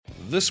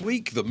This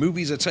week, the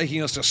movies are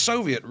taking us to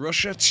Soviet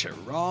Russia,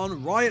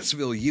 Tehran,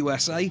 Riotsville,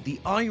 USA, the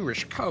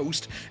Irish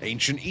coast,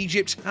 ancient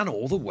Egypt, and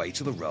all the way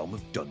to the realm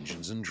of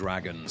Dungeons and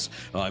Dragons.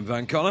 I'm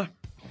Van Connor.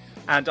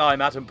 And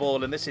I'm Adam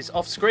Ball, and this is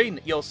Off Screen,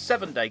 your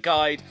 7-day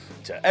guide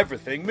to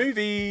everything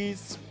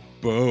movies.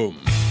 Boom.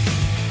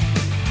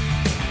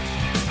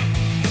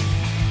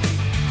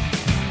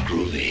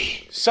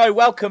 So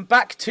welcome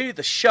back to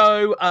the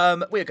show.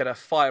 We're going to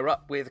fire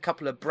up with a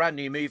couple of brand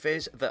new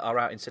movies that are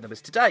out in cinemas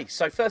today.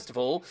 So first of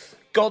all,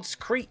 God's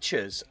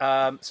Creatures.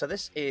 So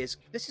this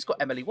has got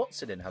Emily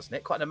Watson in, hasn't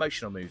it? Quite an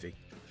emotional movie.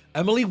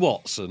 Emily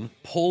Watson,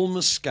 Paul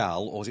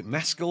Mescal, or was it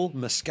Mescal?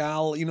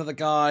 You know, the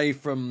guy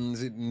from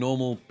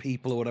Normal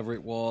People or whatever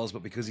it was,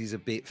 but because he's a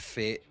bit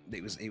fit,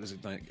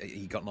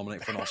 he got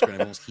nominated for an Oscar and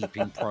everyone's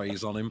heaping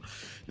praise on him.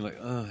 You're like,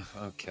 oh,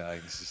 okay,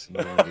 this is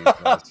annoying.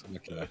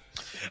 Okay.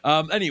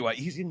 Anyway,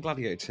 he's in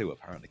Gladiator 2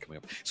 apparently coming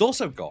up. It's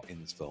also got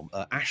in this film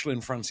Ashlyn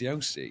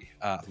Franciosi,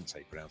 I think that's how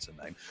you pronounce her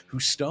name, who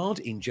starred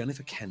in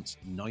Jennifer Kent's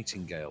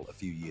Nightingale a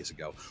few years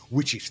ago,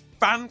 which is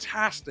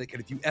fantastic.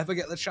 And if you ever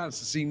get the chance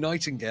to see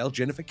Nightingale,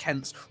 Jennifer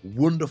Kent's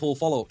wonderful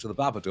follow-up to The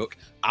Babadook,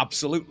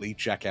 absolutely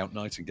check out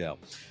Nightingale.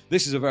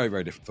 This is a very,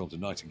 very different film to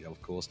Nightingale,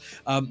 of course.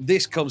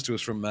 This comes to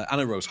us from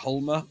Anna Rose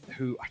Holmer,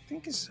 who I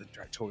think is a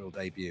directorial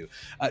debut.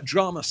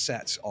 Drama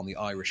set on the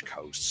Irish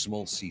coast,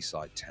 small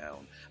seaside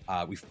town.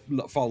 We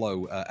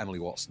follow Emily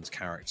Watson's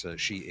character.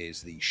 She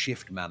is the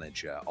shift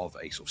manager of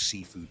a sort of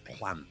seafood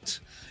plant,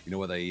 you know,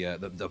 where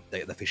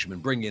the fishermen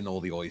bring in all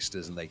the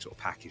oysters and they sort of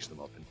package them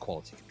up in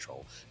quality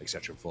control,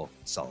 etc., before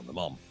selling them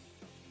on.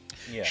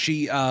 Yeah.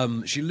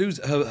 She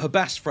loses her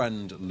best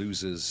friend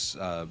loses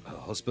her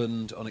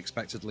husband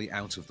unexpectedly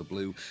out of the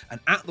blue,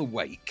 and at the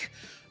wake,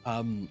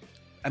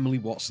 Emily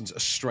Watson's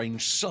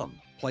estranged son,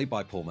 played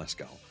by Paul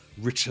Mescal,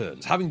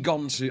 returns, having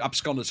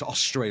absconded to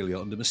Australia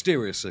under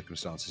mysterious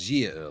circumstances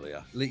years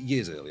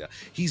earlier.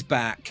 He's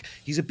back.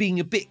 He's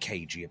being a bit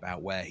cagey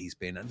about where he's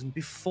been, and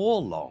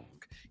before long,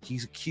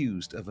 he's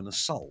accused of an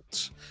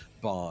assault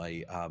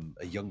by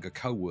a younger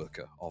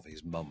co-worker of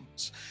his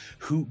mum's,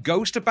 who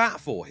goes to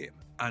bat for him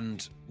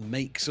and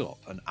makes up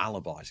an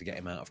alibi to get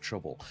him out of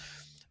trouble.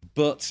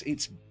 But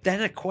it's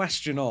then a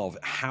question of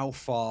how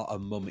far a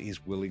mum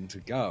is willing to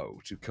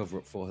go to cover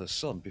up for her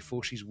son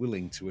before she's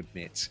willing to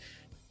admit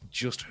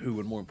just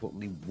who and, more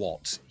importantly,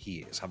 what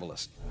he is. Have a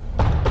listen.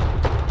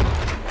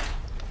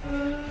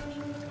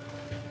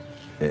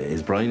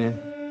 Is Brian in?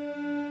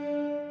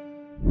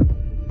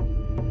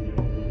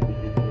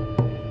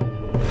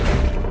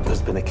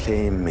 There's been a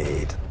claim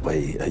made by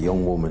a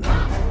young woman.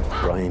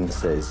 Brian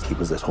says he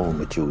was at home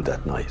with you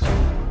that night.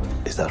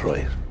 Is that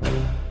right?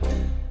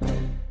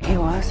 He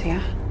was,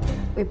 yeah.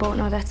 We both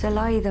know that's a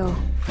lie, though.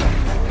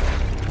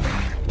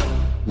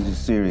 It's a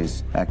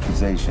serious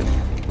accusation.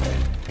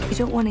 You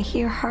don't want to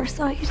hear her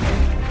side?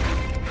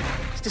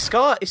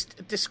 It's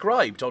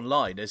described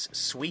online as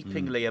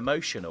sweepingly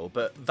emotional,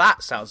 but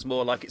that sounds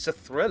more like it's a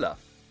thriller.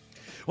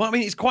 Well, I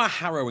mean, it's quite a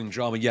harrowing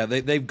drama. Yeah,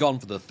 they've gone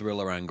for the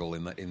thriller angle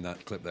in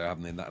that clip they're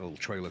having, in that little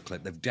trailer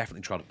clip. They've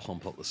definitely tried to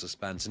pump up the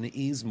suspense, and it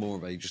is more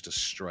of just a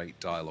straight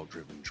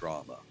dialogue-driven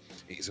drama.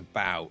 It is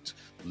about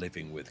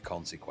living with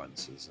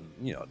consequences, and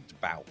it's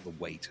about the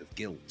weight of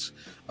guilt,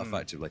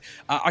 effectively.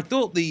 I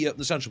thought the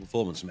central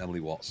performance from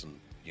Emily Watson,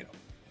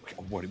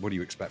 what do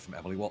you expect from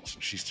Emily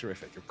Watson? She's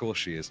terrific. Of course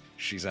she is.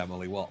 She's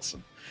Emily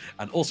Watson.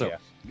 And also,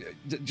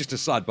 just a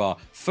sidebar,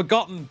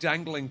 forgotten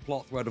dangling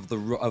plot thread of the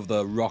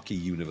Rocky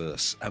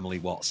universe, Emily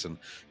Watson.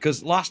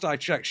 Because last I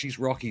checked, she's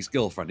Rocky's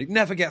girlfriend. It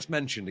never gets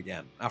mentioned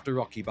again after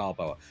Rocky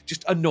Balboa.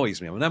 Just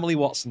annoys me. I'm an Emily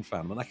Watson fan.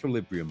 I'm an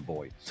equilibrium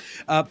boy.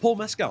 Paul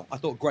Mescal, I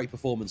thought great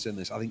performance in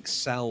this. I think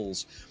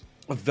sells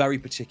a very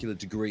particular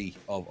degree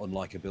of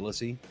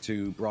unlikability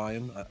to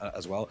Brian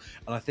as well.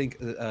 And I think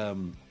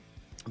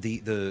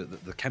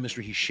the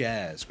chemistry he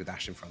shares with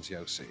Ashlyn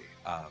Franciosi,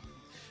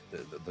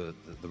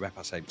 the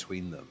repartee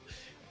between them,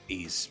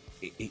 it's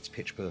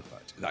pitch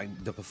perfect.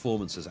 The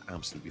performances are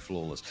absolutely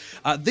flawless.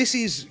 This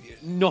is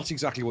not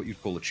exactly what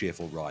you'd call a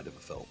cheerful ride of a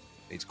film.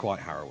 It's quite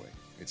harrowing.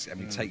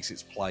 It takes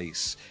its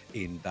place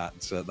in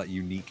that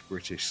unique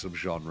British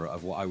subgenre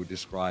of what I would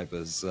describe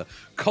as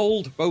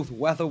cold, both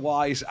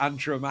weather-wise and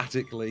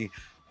dramatically,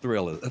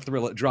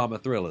 drama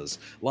thrillers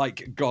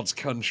like God's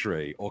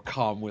Country or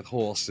Calm with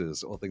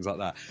Horses or things like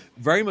that.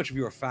 Very much if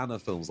you're a fan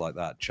of films like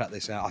that, check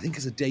this out. I think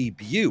as a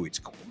debut, it's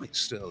quite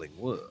sterling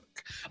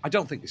work. I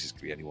don't think this is going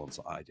to be anyone's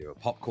idea of a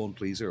popcorn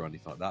pleaser or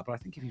anything like that, but I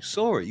think if you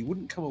saw it, you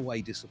wouldn't come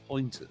away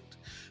disappointed.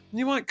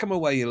 You might come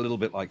away a little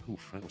bit like,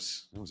 oof, that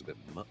was a bit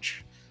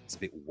much. It's a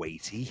bit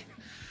weighty.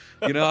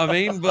 You know what I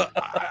mean? But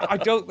I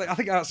don't think, I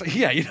think that's,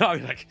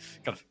 like,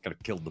 kind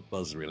of killed the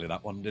buzz, really,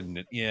 that one, didn't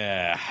it?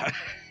 Yeah.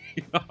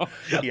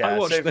 I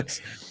watched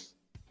this.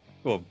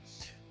 Go on.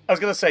 I was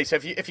going to say, so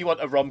if you want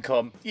a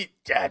rom-com,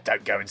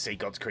 don't go and see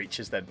God's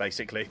Creatures then,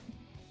 basically.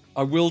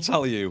 I will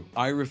tell you,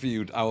 I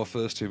watched our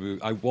first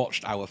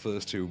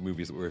two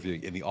movies that we're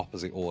reviewing in the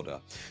opposite order.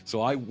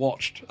 So I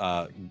watched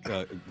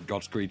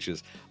God's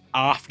Creatures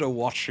after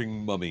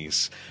watching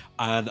Mummies.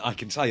 And I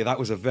can tell you that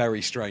was a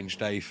very strange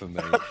day for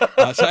me.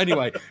 So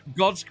anyway,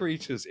 God's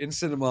Creatures in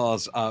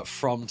cinemas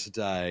from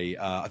today.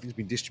 I think it's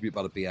been distributed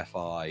by the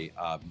BFI.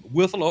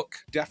 Worth a look.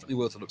 Definitely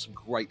worth a look. Some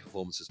great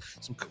performances.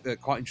 Some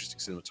quite interesting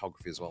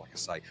cinematography as well. Like I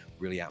say,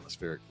 really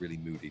atmospheric, really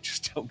moody.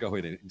 Just don't go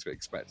into it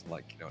expecting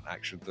an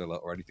action thriller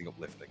or anything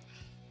uplifting.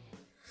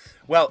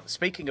 Well,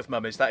 speaking of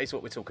mummies, that is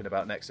what we're talking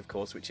about next, of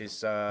course, which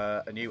is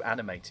a new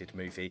animated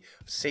movie.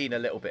 I've seen a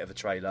little bit of the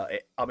trailer.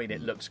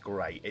 It looks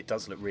great. It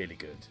does look really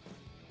good.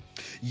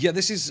 Yeah,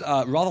 this is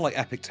rather like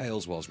Epic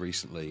Tales was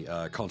recently,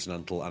 a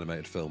continental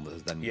animated film that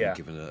has then been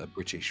given a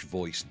British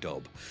voice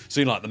dub.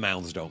 So, the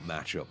mouths don't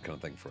match up kind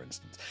of thing, for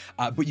instance.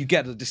 But you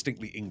get a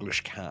distinctly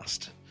English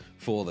cast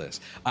for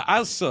this.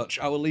 As such,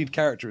 our lead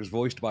character is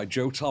voiced by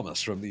Joe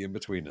Thomas from The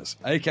Inbetweeners,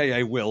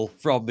 a.k.a. Will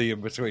from The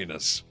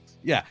Inbetweeners.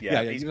 Yeah,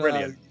 he's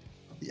brilliant.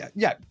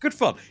 Yeah, good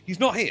fun. He's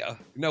not here.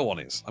 No one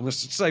is. I'm going to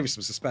save you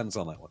some suspense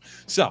on that one.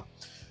 So,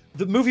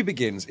 the movie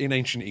begins in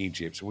ancient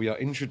Egypt. We are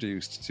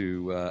introduced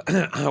to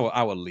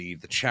our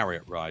lead, the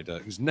chariot rider,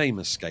 whose name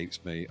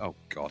escapes me. Oh,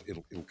 God,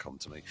 it'll come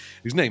to me.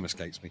 Whose name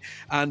escapes me.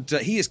 And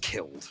he is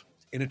killed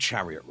in a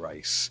chariot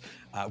race.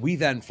 We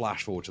then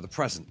flash forward to the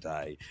present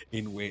day,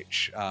 in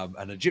which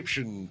an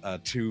Egyptian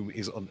tomb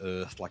is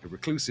unearthed, like a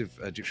reclusive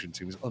Egyptian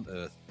tomb is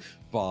unearthed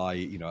by,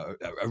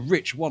 a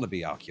rich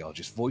wannabe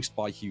archaeologist voiced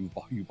by Hugh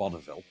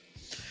Bonneville,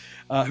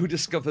 who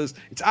discovers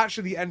it's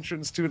actually the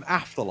entrance to an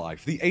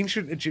afterlife, the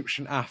ancient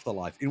Egyptian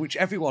afterlife, in which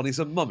everyone is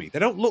a mummy. They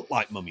don't look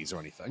like mummies or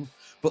anything,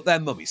 but they're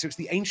mummies. So it's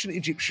the ancient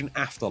Egyptian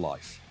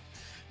afterlife.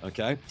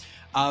 Okay?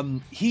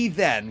 He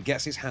then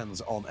gets his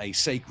hands on a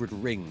sacred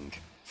ring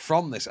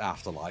from this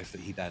afterlife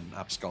that he then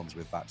absconds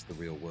with back to the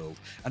real world.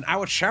 And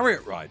our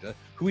chariot rider,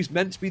 who is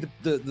meant to be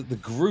the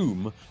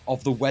groom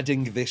of the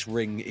wedding this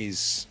ring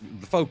is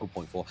the focal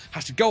point for,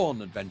 has to go on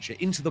an adventure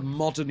into the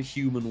modern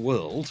human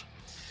world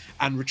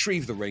and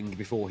retrieve the ring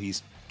before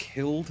he's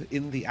killed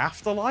in the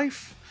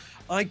afterlife,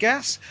 I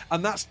guess.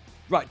 And that's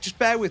right. Just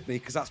bear with me,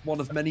 because that's one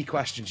of many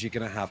questions you're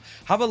going to have.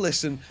 Have a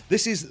listen.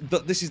 This is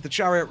the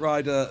chariot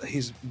rider,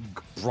 his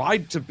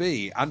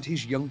bride-to-be, and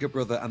his younger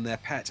brother and their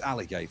pet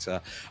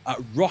alligator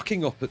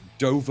rocking up at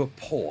Dover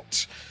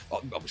Port.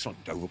 Oh, it's not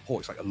Dover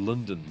Port. It's like a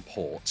London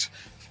port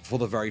for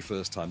the very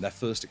first time. Their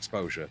first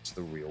exposure to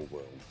the real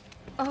world.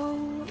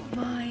 Oh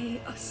my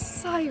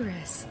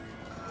Osiris.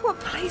 What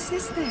place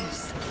is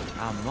this?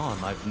 Amon,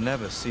 I've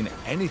never seen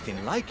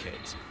anything like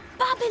it.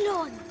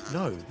 Babylon!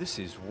 No, this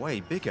is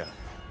way bigger.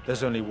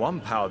 There's only one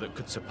power that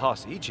could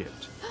surpass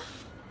Egypt.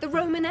 The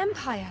Roman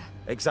Empire.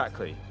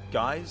 Exactly.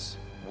 Guys,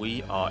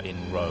 we are in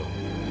Rome.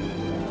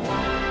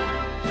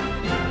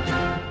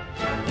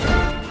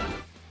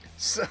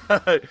 So,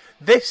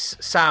 this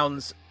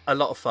sounds a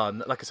lot of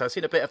fun. Like I said, I've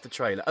seen a bit of the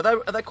trailer. Are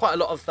there quite a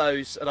lot of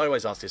those, and I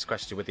always ask this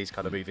question with these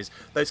kind of movies,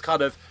 those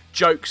kind of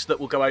jokes that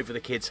will go over the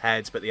kids'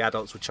 heads, but the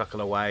adults will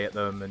chuckle away at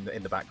them and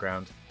in the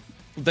background?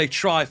 They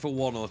try for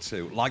one or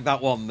two, like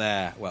that one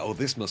there. Well,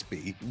 this must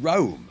be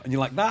Rome, and you're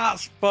like,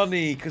 that's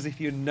funny, because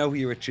if you know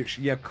you're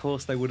Egyptian, of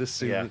course they would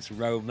assume it's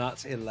Rome.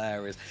 That's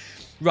hilarious,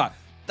 right?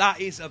 That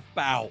is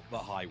about the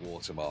high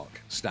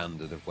watermark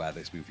standard of where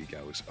this movie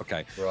goes.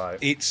 Okay, right?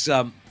 It's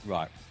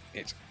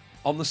It's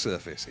on the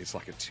surface, it's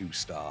like a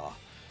 2-star,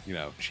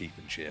 cheap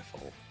and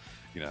cheerful,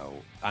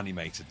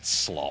 animated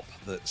slop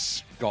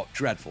that's got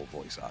dreadful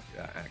voice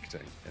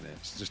acting in it.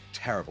 It's just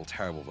terrible,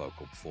 terrible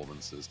vocal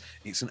performances.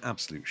 It's an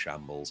absolute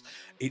shambles.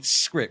 Its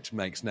script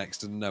makes next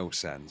to no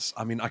sense.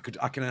 I mean, I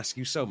can ask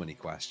you so many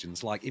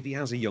questions. Like, if he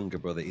has a younger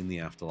brother in the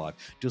afterlife,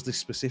 does this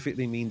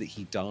specifically mean that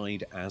he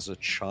died as a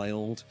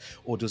child,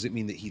 or does it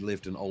mean that he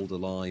lived an older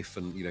life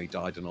and he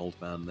died an old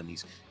man, then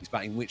he's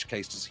back? In which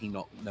case, does he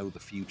not know the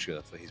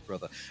future for his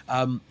brother?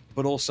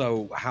 But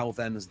also, how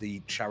then has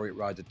the chariot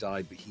rider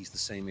died, but he's the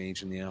same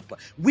age in the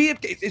afterlife? Weird.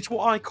 It's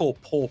what I call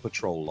Paw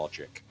Patrol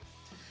logic,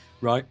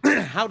 right?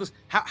 How does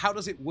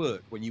it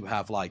work when you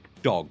have like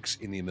dogs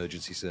in the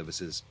emergency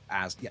services?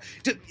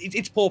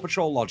 It's Paw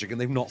Patrol logic, and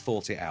they've not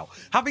thought it out.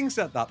 Having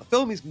said that, the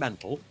film is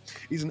mental.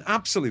 It's an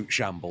absolute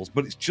shambles,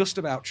 but it's just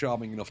about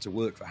charming enough to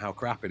work for how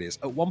crap it is.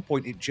 At one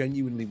point, it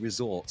genuinely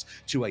resorts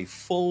to a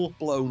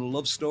full-blown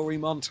love story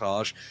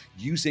montage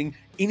using,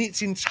 in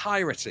its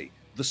entirety,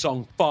 the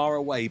song Far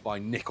Away by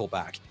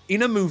Nickelback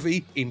in a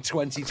movie in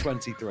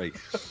 2023.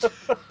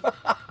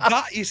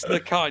 That is the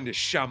kind of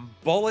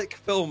shambolic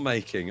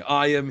filmmaking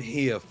I am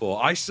here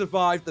for. I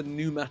survived the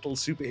nu metal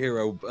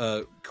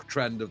superhero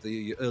trend of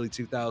the early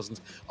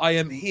 2000s. I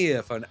am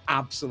here for an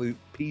absolute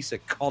piece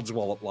of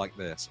codswallop like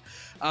this.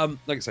 Like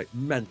I say,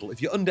 mental.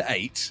 If you're under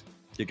 8,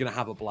 you're going to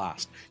have a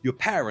blast. Your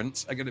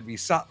parents are going to be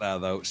sat there,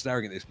 though,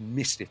 staring at this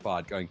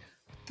mystified, going,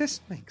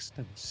 this makes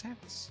no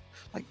sense.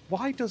 Like,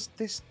 why does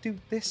this do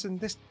this and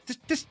this?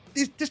 This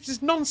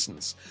is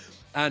nonsense.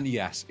 And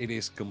yes, it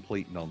is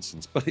complete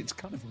nonsense, but it's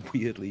kind of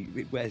weirdly,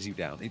 it wears you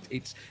down.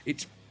 It's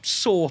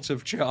sort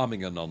of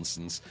charming a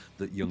nonsense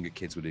that younger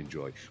kids would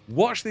enjoy.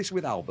 Watch this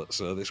with Albert,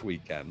 sir, this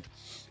weekend.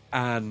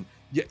 And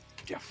yeah.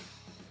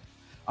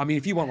 I mean,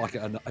 if you want like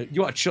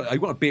you want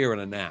a beer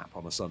and a nap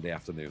on a Sunday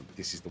afternoon,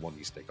 this is the one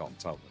you stick on,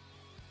 totally.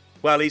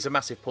 Well, he's a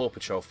massive Paw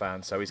Patrol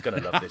fan, so he's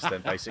going to love this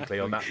then,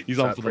 basically, on that He's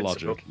on for principle.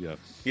 the logic, yeah.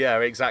 Yeah,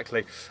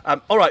 exactly.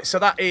 All right, so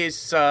that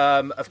is,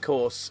 of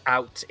course,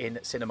 out in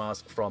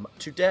cinemas from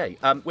today.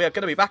 We are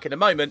going to be back in a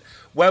moment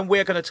when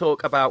we're going to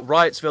talk about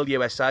Riotsville,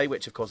 USA,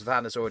 which, of course,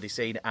 Van has already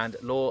seen, and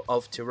Law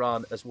of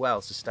Tehran as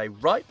well. So stay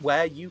right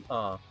where you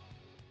are.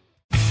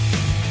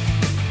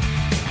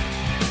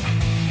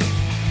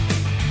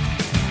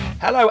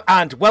 Hello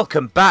and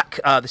welcome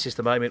back. This is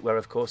the moment where,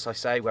 of course, I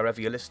say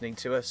wherever you're listening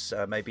to us,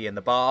 maybe in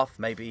the bath,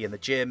 maybe in the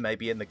gym,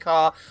 maybe in the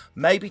car,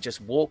 maybe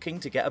just walking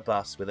to get a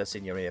bus with us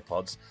in your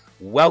earpods.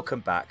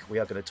 Welcome back. We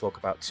are going to talk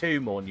about two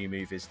more new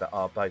movies that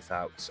are both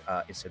out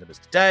in cinemas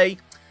today.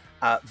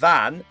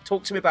 Van,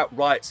 talk to me about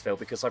Riotsville,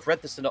 because I've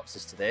read the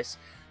synopsis to this.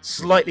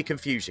 Slightly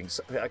confusing.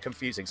 So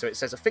it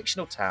says a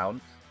fictional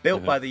town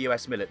built by the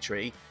US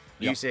military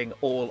using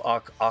all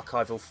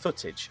archival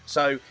footage.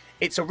 So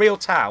it's a real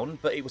town,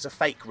 but it was a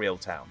fake real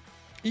town.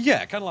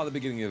 Yeah, kind of like the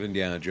beginning of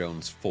Indiana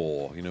Jones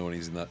 4, you know, when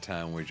he's in that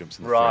town where he jumps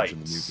in the fridge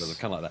and the new brother,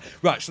 kind of like that.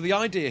 Right, so the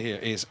idea here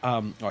is,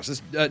 so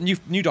this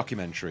new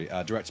documentary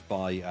directed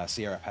by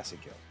Sierra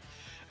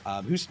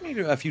Pesico, who's made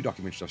a few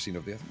documentaries I've seen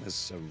of the, I think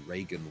there's a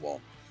Reagan one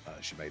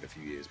she made a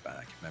few years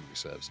back, if memory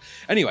serves.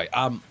 Anyway,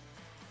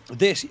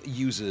 this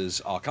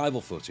uses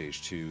archival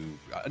footage to,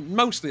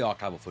 mostly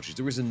archival footage.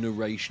 There is a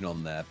narration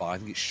on there by, I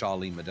think it's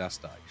Charlene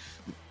Modeste.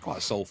 Quite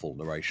a soulful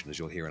narration, as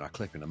you'll hear in our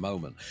clip in a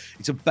moment.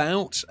 It's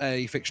about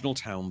a fictional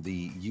town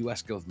the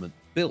US government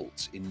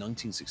built in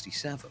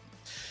 1967,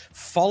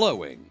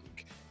 following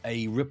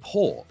a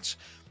report.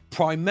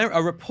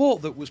 A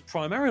report that was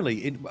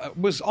primarily,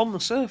 was on the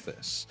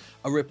surface,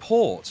 a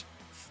report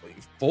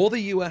for the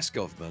U.S.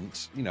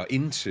 government, you know,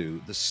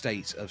 into the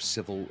state of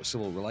civil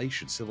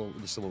relations,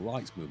 the civil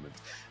rights movement,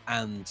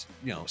 and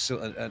you know,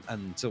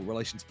 and civil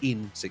relations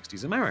in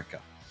 60s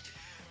America.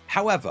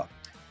 However,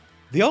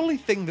 the only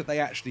thing that they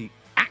actually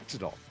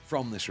acted on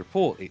from this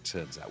report, it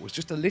turns out, was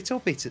just a little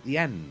bit at the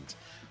end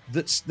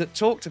that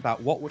talked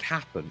about what would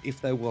happen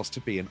if there was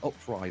to be an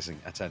uprising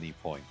at any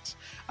point.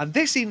 And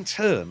this in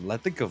turn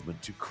led the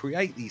government to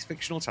create these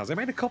fictional towns. They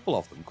made a couple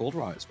of them called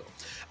Riotsville,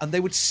 and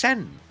they would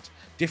send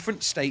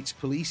different states'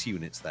 police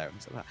units there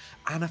and stuff like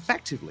that, and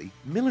effectively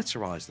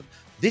militarize them.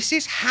 This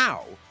is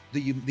how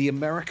the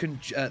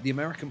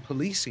American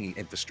policing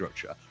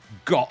infrastructure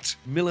got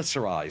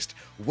militarized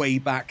way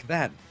back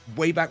then.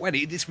 Way back when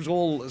this was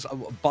all a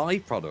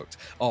byproduct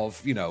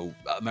of, you know,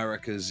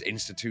 America's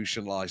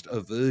institutionalized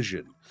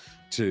aversion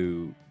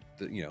to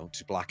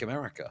Black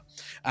America.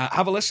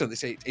 Have a listen.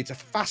 It's a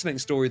fascinating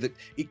story that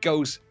it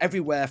goes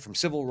everywhere from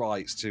civil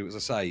rights to, as I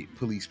say,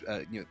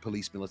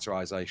 police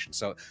militarization.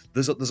 So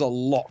there's a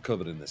lot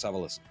covered in this. Have a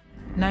listen.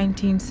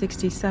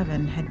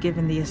 1967 had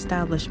given the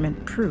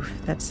establishment proof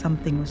that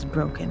something was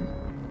broken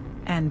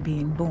and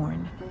being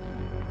born.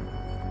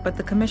 But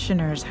the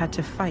commissioners had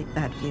to fight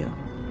that view,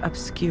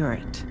 obscure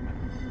it.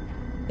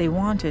 They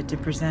wanted to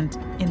present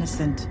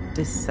innocent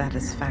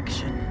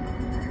dissatisfaction,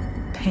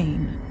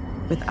 pain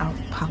without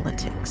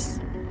politics.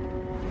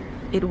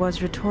 It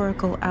was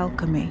rhetorical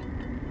alchemy.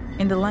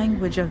 In the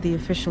language of the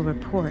official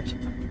report,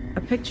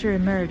 a picture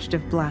emerged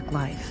of Black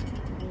life,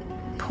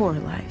 poor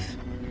life,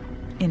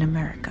 in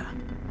America.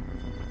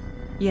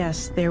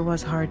 Yes, there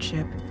was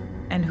hardship,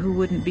 and who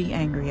wouldn't be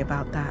angry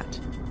about that?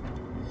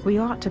 We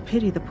ought to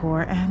pity the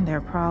poor and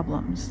their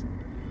problems.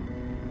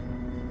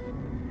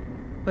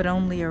 But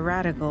only a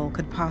radical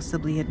could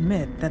possibly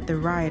admit that the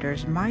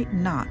rioters might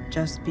not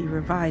just be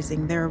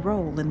revising their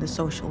role in the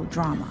social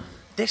drama.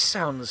 This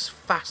sounds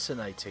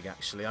fascinating,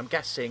 actually. I'm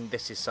guessing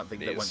this is something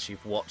that once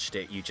you've watched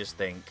it, you just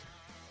think,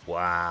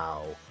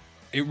 wow.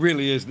 It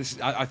really is.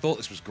 I thought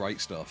this was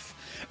great stuff.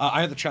 I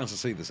had the chance to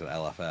see this at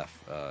LFF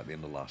at the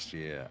end of last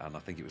year, and I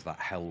think it was that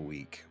Hell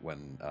Week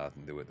when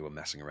they were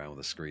messing around with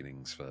the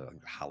screenings for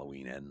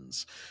Halloween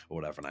Ends or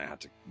whatever, and I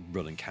had to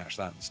run and catch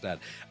that instead.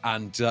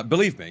 And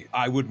believe me,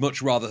 I would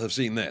much rather have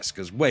seen this,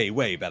 because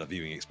way better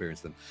viewing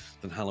experience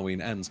than Halloween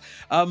Ends.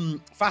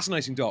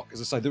 Fascinating doc. As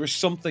I say, there is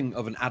something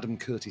of an Adam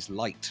Curtis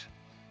light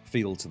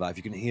feel to that. If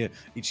you can hear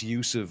its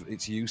use of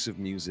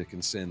music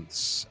and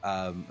synths,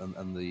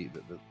 and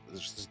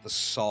the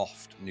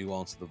soft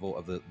nuance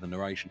of the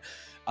narration,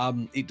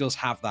 it does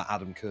have that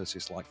Adam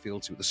Curtis like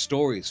feel to it. The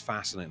story is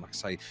fascinating. Like I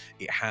say,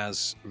 it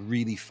has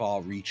really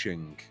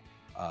far-reaching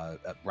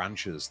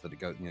branches that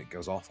it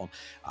goes off on.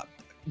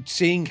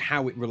 Seeing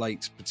how it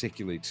relates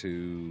particularly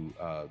to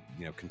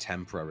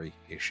contemporary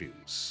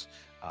issues.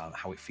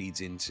 How it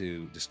feeds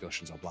into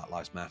discussions on Black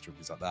Lives Matter and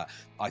things like that,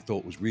 I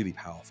thought was really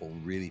powerful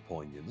and really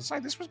poignant. It's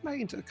like this was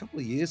made a couple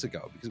of years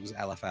ago because it was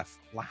LFF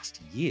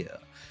last year.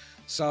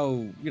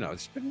 So,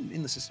 it's been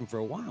in the system for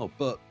a while,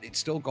 but it's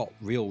still got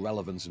real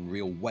relevance and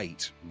real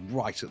weight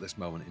right at this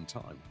moment in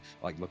time.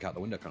 Like, look out the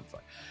window kind of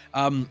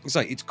thing. So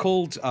it's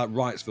called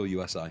Riotsville,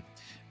 USA.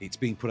 It's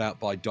being put out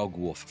by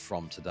Dogwolf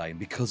from today. And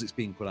because it's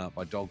being put out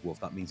by Dogwolf,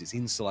 that means it's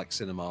in select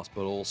cinemas,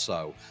 but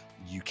also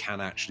you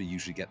can actually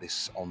usually get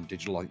this on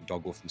digital. Like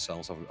Dogwolf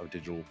themselves have a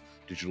digital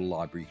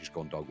library. You can just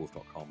go on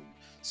dogwolf.com and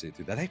see it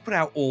through there. They put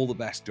out all the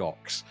best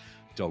docs.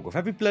 Dogwolf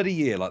every bloody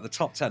year, like the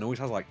top 10 always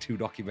has like 2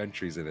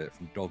 documentaries in it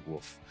from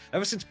Dogwolf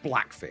ever since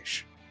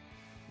Blackfish.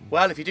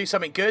 Well, if you do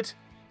something good,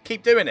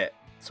 keep doing it.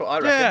 That's what I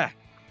reckon.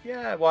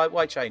 Yeah,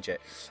 why change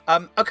it?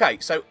 Okay,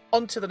 so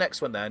on to the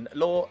next one then.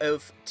 Law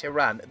of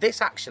Tehran.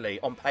 This actually,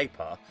 on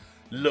paper,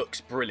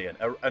 looks brilliant.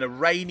 An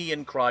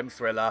Iranian crime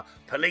thriller.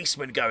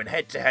 Policeman going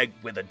head-to-head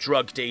with a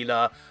drug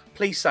dealer.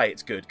 Please say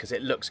it's good, because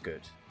it looks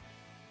good.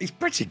 It's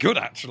pretty good,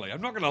 actually.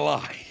 I'm not going to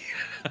lie.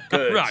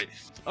 Good. Right.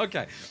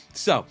 Okay.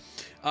 So,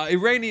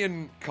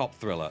 Iranian cop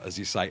thriller, as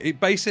you say. It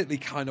basically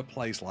kind of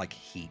plays like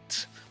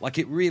Heat. Like,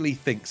 it really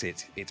thinks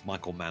it's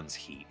Michael Mann's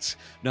Heat.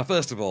 Now,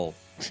 first of all,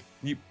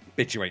 you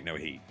ain't no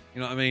Heat.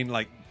 You know what I mean?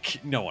 Like,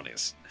 no one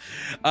is.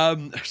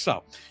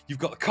 So, you've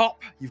got the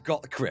cop, you've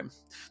got the crim.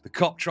 The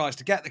cop tries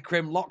to get the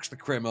crim, locks the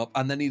crim up,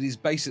 and then it is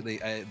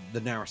basically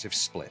the narrative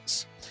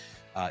splits.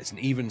 It's an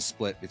even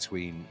split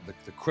between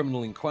the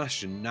criminal in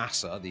question,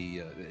 Nasser,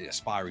 the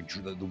aspiring,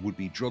 the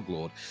would-be drug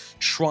lord,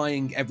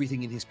 trying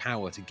everything in his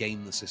power to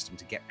game the system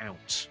to get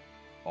out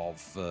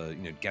of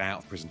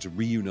prison, to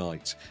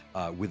reunite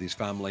with his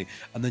family.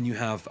 And then you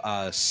have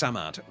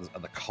Samad,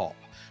 the cop,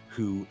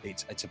 who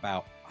it's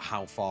about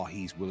how far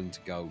he's willing to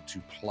go to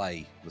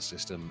play the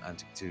system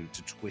and to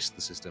twist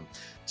the system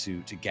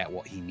to get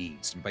what he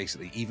needs. And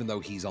basically, even though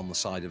he's on the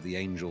side of the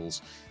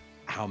angels,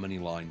 how many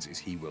lines is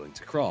he willing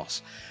to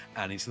cross?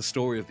 And it's the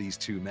story of these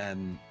two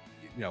men,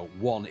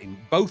 one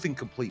both in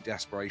complete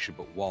desperation,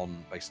 but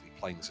one basically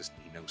playing the system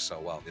he knows so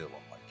well, the other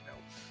one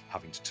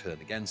having to turn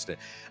against it.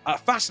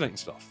 Fascinating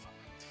stuff.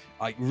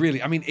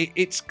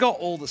 It's got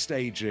all the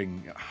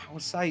staging. I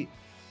would say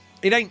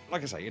it ain't,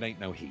 like I say, it ain't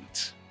no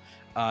Heat.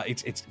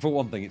 It's for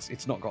one thing,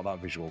 it's not got that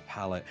visual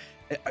palette.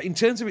 In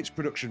terms of its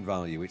production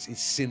value, it's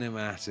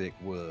cinematic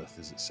worth,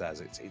 as it says.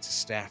 It's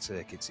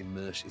aesthetic, it's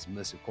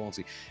immersive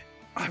quality.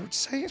 I would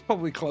say it's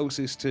probably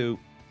closest to.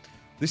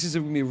 This is a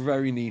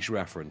very niche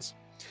reference.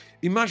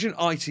 Imagine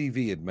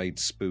ITV had made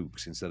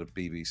Spooks instead of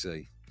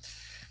BBC.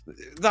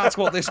 That's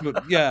what this would.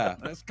 Yeah,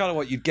 that's kind of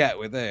what you'd get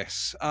with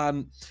this.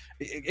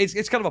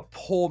 It's kind of a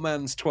poor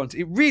man's 20.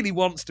 It really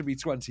wants to be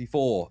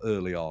 24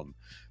 early on,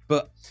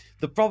 but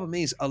the problem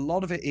is a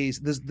lot of it is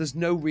there's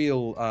no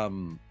real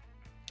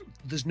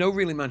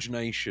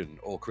imagination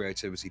or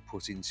creativity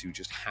put into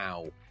just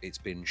how it's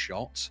been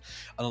shot,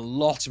 and a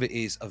lot of it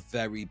is a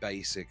very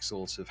basic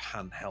sort of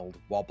handheld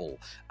wobble,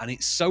 and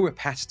it's so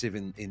repetitive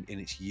in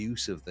its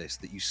use of this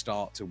that you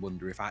start to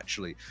wonder if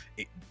actually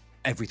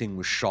everything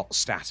was shot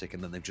static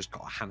and then they've just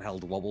got a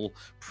handheld wobble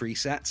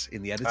preset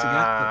in the editing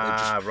app that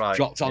they've just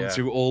dropped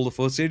onto all the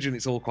footage, and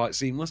it's all quite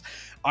seamless.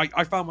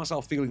 I found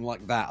myself feeling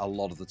like that a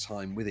lot of the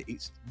time with it.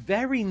 It's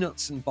very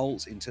nuts and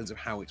bolts in terms of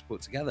how it's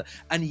put together,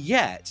 and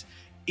yet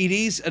it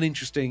is an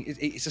interesting.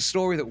 It's a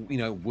story that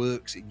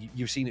works.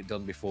 You've seen it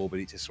done before, but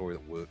it's a story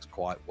that works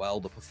quite well.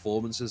 The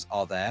performances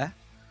are there,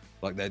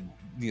 like they're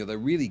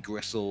really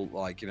gristle,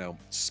 like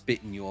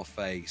spit in your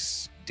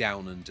face,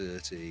 down and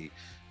dirty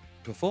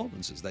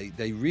performances.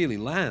 They really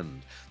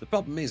land. The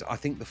problem is, I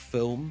think the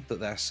film that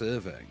they're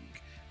serving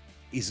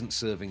isn't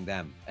serving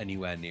them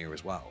anywhere near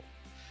as well,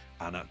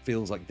 and it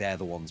feels like they're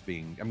the ones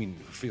being.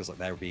 It feels like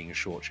they're being as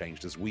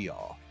shortchanged as we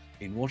are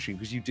in watching,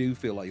 because you do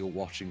feel like you're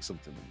watching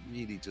something that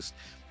really just,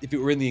 if it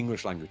were in the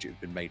English language, it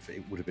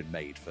would have been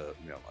made for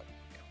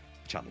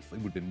Channel. It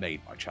would have been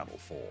made by Channel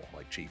 4,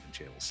 like Cheap and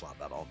Chill, slap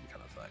that on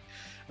kind of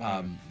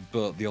thing.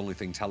 But the only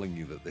thing telling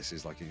you that this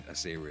is like a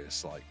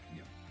serious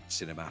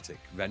cinematic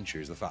venture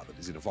is the fact that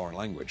it's in a foreign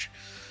language.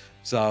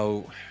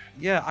 So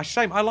yeah,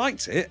 shame. I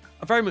liked it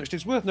very much.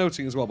 It's worth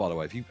noting as well, by the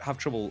way, if you have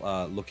trouble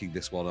looking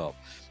this one up,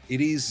 it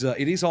is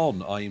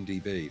on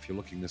IMDb, if you're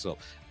looking this up,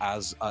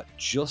 as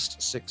just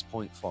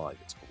 6.5.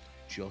 It's called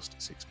just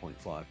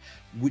 6.5,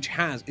 which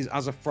has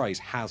as a phrase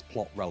has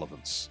plot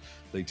relevance.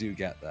 They do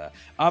get there.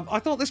 I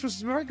thought this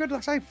was very good.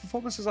 Like I say,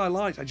 performances I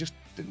liked. I just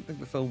didn't think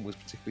the film was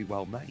particularly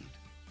well made.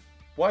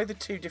 Why the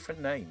two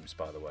different names,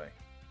 by the way?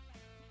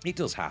 It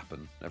does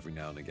happen every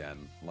now and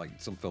again. Like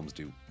some films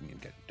do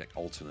get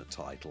alternate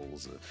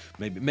titles.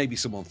 Maybe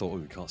someone thought,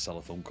 we can't sell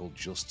a film called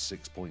Just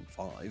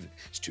 6.5.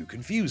 It's too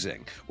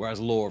confusing. Whereas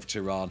Law of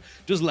Tehran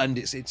does lend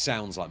it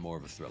sounds like more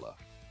of a thriller.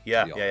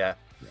 Yeah.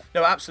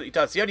 No, absolutely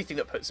does. The only thing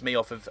that puts me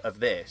off of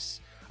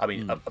this,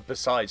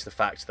 besides the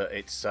fact that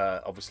it's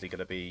obviously going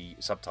to be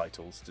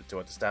subtitles to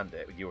understand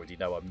it, you already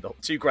know I'm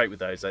not too great with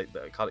those. I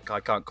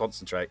can't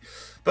concentrate.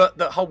 But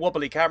the whole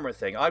wobbly camera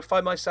thing, I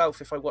find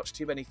myself, if I watch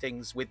too many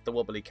things with the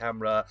wobbly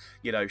camera,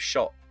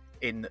 shot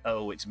in,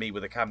 it's me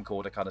with a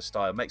camcorder kind of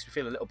style, makes me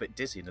feel a little bit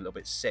dizzy and a little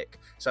bit sick.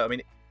 So,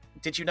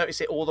 did you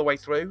notice it all the way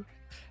through?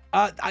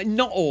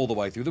 Not all the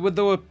way through.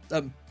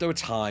 There were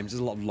times.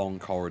 There's a lot of long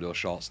corridor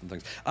shots and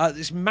things.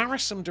 This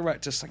Marism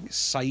director, I think it's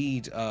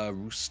Saeed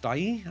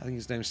Rustai. I think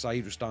his name is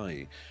Saeed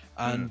Rustai,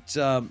 and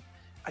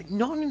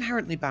not an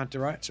inherently bad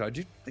director. I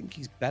do think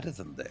he's better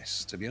than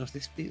this. To be honest,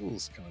 this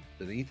feels kind of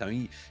beneath.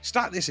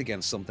 Stack this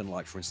against something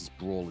like, for instance,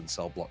 Brawl in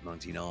Cell Block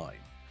 99,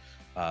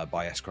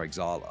 by S. Craig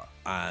Zala,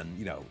 and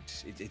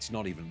it's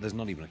not even there's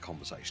not even a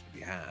conversation to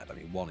be had. I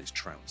mean, one is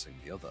trouncing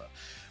the other,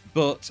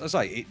 but as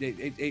I say,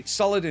 it's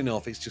solid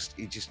enough. It's just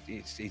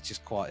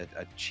quite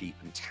a cheap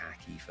and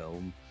tacky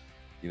film,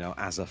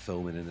 as a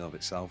film in and of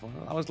itself.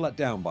 I was let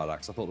down by that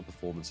because I thought the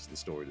performances and the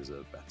story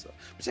deserved better.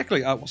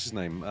 Particularly, what's his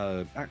name?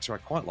 Actor I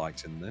quite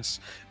liked in this,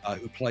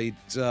 who played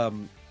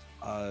Samad,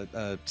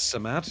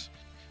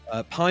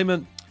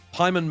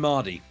 Payman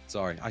Mardi.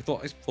 Sorry, I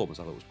thought his performance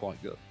was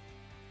quite good.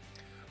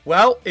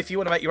 Well, if you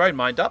want to make your own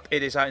mind up,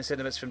 it is out in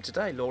cinemas from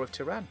today, Law of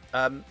Turan.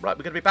 Right, we're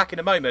going to be back in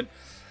a moment.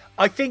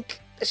 I think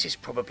this is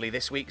probably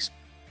this week's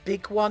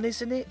big one,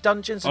 isn't it?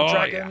 Dungeons and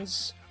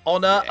Dragons, yeah.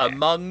 Honor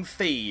Among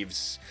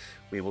Thieves.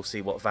 We will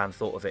see what Van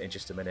thought of it in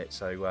just a minute,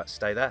 so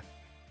stay there.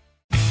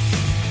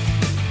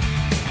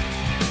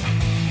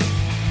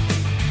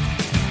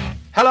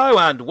 Hello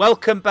and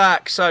welcome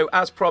back. So,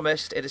 as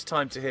promised, it is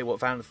time to hear what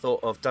Van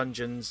thought of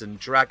Dungeons and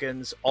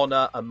Dragons,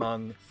 Honor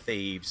Among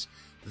Thieves.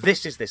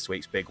 This is this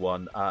week's big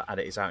one, and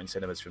it is out in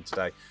cinemas from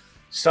today.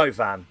 So,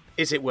 Van,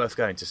 is it worth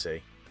going to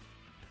see?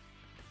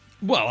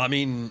 Well, I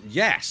mean,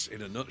 yes,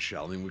 in a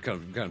nutshell. I mean, we're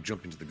kind of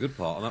jumping to the good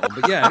part on that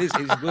one, but yeah, it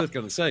is worth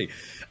going to see.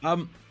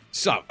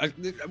 So,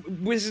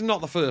 this is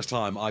not the first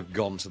time I've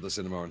gone to the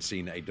cinema and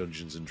seen a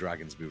Dungeons and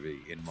Dragons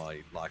movie in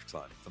my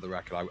lifetime. For the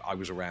record, I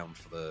was around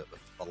for the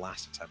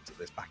last attempt at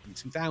this back in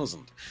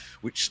 2000,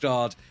 which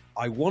starred,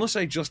 I want to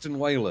say, Justin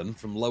Whalen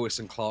from Lois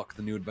and Clark,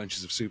 The New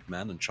Adventures of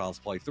Superman and Child's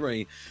Play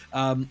 3,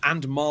 and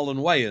Marlon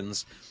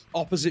Wayans,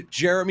 opposite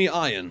Jeremy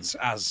Irons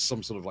as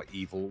some sort of like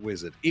evil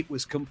wizard. It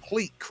was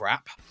complete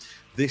crap.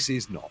 This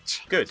is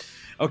not. Good.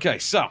 Okay,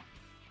 so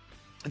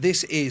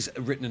this is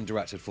written and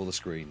directed for the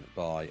screen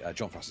by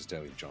John Francis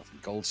Daley and Jonathan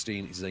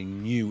Goldstein. It is a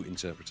new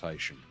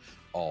interpretation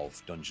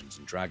of Dungeons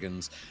and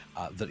Dragons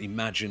that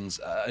imagines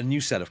a new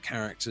set of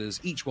characters.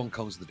 Each one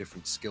comes with a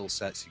different skill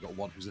sets. You've got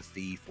one who's a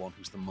thief, one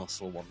who's the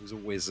muscle, one who's a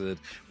wizard,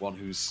 one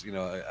who's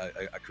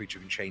a creature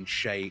who can change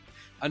shape,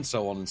 and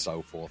so on and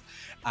so forth.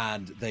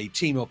 And they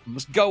team up and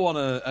must go on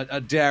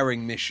a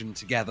daring mission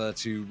together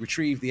to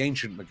retrieve the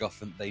ancient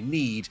MacGuffin they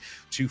need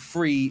to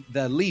free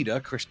their leader,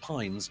 Chris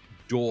Pine's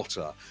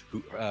daughter,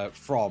 who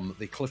from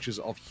the clutches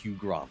of Hugh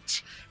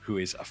Grant, who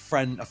is a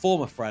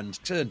former friend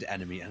turned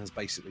enemy, and has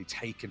basically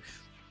taken,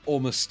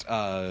 almost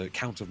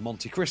Count of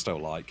Monte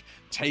Cristo-like,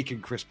 taken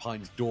Chris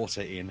Pine's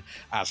daughter in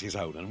as his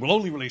own, and will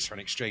only release her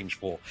in exchange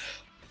for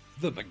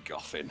the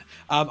MacGuffin.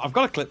 I've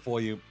got a clip for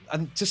you,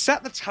 and to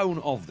set the tone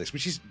of this,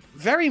 which is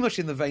very much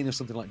in the vein of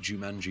something like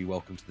Jumanji,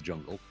 Welcome to the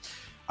Jungle,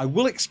 I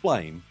will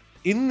explain.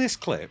 In this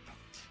clip,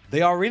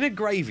 they are in a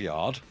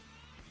graveyard,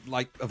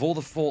 like of all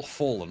the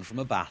fallen from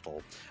a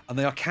battle, and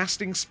they are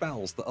casting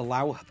spells that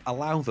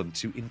allow them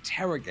to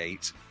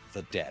interrogate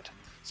the dead.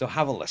 So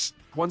have a listen.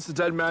 Once the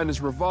dead man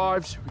is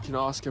revived, we can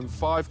ask him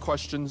 5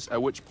 questions,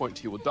 at which point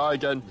he will die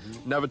again,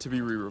 never to be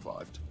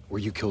re-revived. Were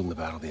you killed in the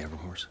Battle of the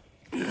Everhorse?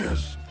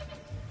 Yes.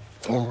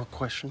 4 more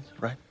questions,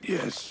 right?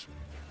 Yes.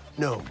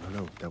 No,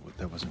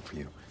 that wasn't for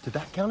you. Did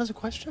that count as a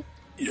question?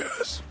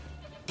 Yes.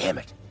 Damn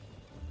it.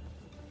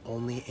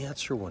 Only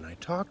answer when I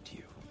talk to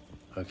you,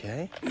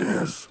 okay?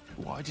 Yes.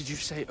 Why did you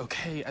say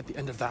okay at the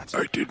end of that?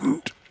 I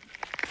didn't.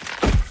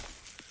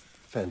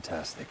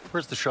 Fantastic.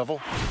 Where's the shovel?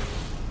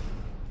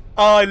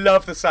 I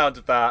love the sound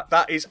of that.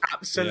 That is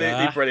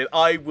absolutely brilliant.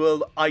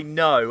 I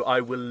know I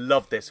will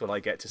love this when I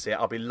get to see it.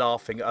 I'll be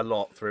laughing a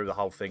lot through the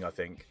whole thing, I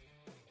think.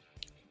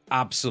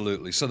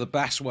 Absolutely. So the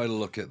best way to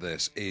look at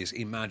this is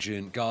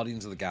imagine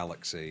Guardians of the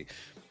Galaxy,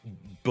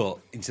 but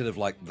instead of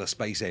like the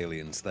space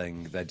aliens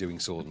thing, they're doing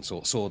swords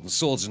and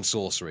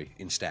sorcery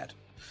instead.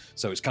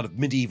 So it's kind of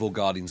medieval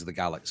Guardians of the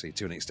Galaxy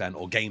to an extent,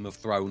 or Game of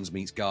Thrones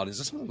meets Guardians,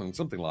 or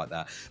something like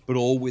that, but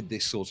all with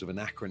this sort of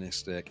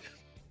anachronistic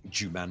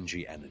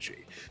Jumanji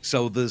energy.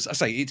 So there's, I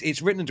say,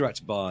 it's written and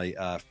directed by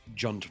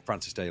John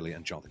Francis Daley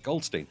and Jonathan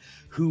Goldstein,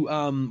 who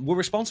were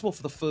responsible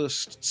for the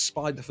first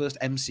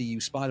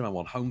MCU Spider-Man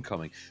one,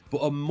 Homecoming,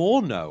 but are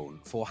more known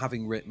for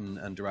having written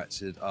and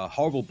directed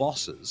Horrible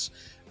Bosses,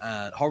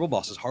 Horrible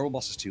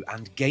Bosses 2,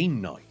 and Game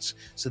Night.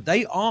 So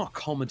they are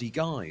comedy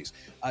guys.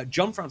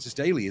 John Francis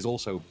Daley is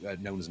also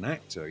known as an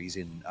actor. He's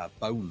in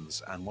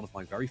Bones and one of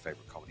my very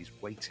favourite comedies,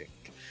 Waiting,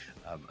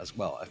 as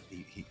well.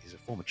 He's a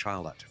former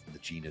child actor from the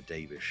Gina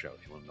Davis show,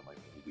 if you want to know my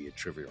weird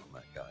trivia on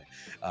that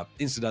guy.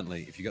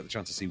 Incidentally, if you get the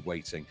chance to see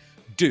Waiting,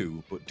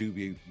 do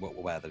be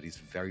aware that he's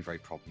very, very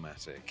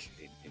problematic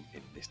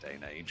in this day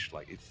and age.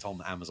 Like, it's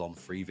on Amazon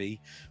Freevee,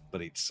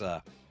 but it's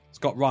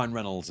got Ryan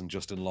Reynolds and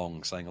Justin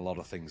Long saying a lot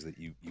of things that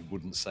you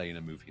wouldn't say in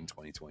a movie in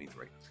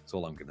 2023. That's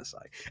all I'm going to say.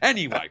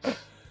 Anyway,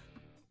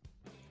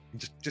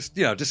 just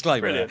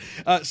disclaimer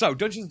there. So,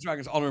 Dungeons and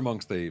Dragons: Honor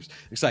Amongst Thieves.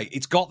 Say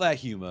it's got their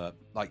humour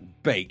like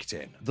baked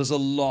in. There's a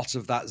lot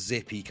of that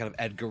zippy kind of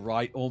Edgar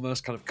Wright,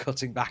 almost kind of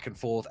cutting back and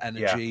forth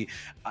energy.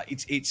 Yeah.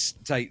 It's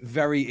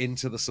very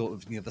into the sort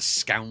of the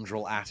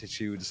scoundrel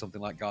attitude of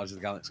something like Guardians of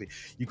the Galaxy.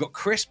 You've got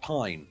Chris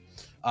Pine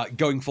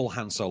going full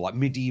Han Solo, like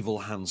medieval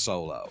Han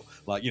Solo.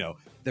 Like,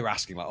 they're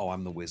asking like, oh,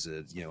 I'm the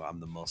wizard, I'm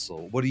the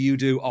muscle. What do you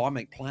do? Oh, I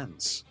make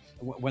plans.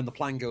 when the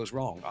plan goes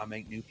wrong, I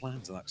make new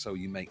plans, and so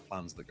you make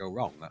plans that go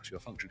wrong. That's your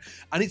function,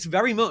 and it's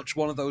very much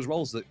one of those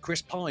roles that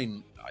Chris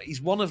Pine.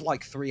 He's one of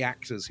like 3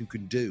 actors who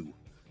can do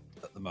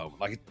at the moment.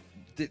 Like,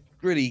 it's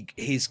really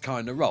his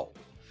kind of role.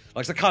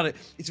 Like,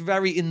 it's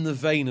very in the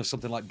vein of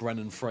something like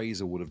Brendan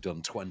Fraser would have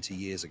done 20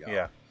 years ago.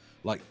 Yeah.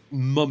 Like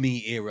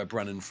Mummy era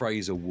Brendan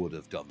Fraser would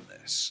have done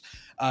this.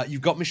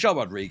 You've got Michelle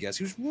Rodriguez,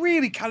 who's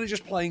really kind of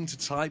just playing to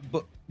type,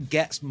 but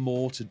gets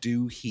more to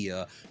do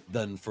here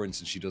than, for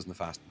instance, she does in the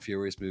Fast and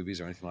Furious movies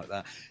or anything like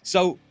that.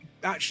 So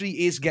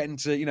actually is getting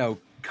to,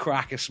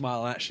 crack a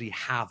smile and actually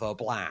have a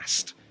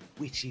blast,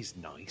 which is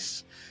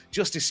nice.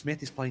 Justice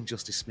Smith is playing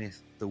Justice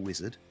Smith, the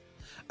Wizard.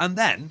 And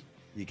then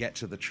you get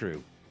to the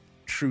true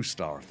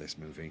star of this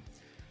movie.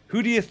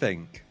 Who do you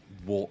think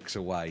walks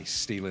away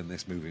stealing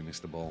this movie,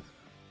 Mr. Ball?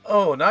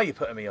 Oh, now you're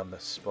putting me on the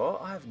spot.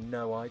 I have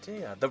no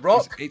idea. The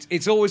Rock?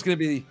 It's always going to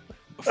be...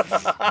 Would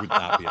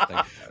that be a thing?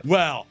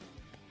 Well,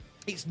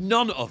 it's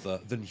none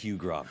other than Hugh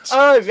Grant.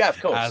 Oh, yeah, of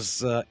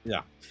course.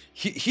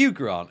 Hugh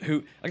Grant,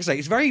 who, like I say,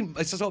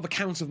 it's a sort of a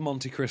Count of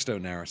Monte Cristo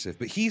narrative,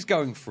 but he's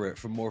going for it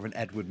from more of an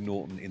Edward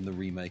Norton in the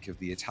remake of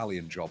The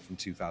Italian Job from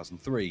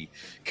 2003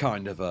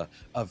 kind of a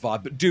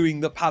vibe, but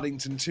doing the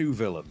Paddington 2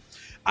 villain.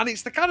 And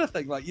it's the kind of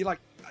thing,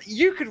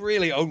 you could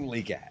really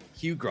only get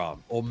Hugh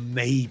Grant or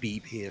maybe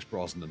Pierce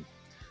Brosnan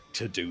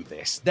to do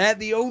this. They're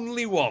the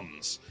only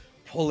ones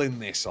pulling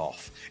this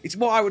off. It's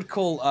what I would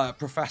call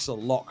Professor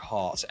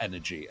Lockhart's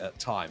energy at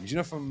times.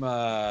 From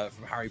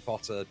Harry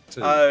Potter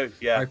 2. Oh,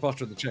 yeah. Harry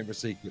Potter and the Chamber of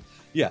Secrets.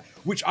 Yeah,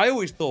 which I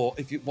always thought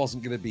if it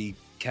wasn't going to be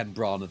Ken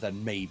Branagh,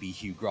 then maybe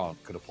Hugh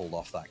Grant could have pulled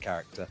off that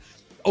character.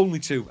 Only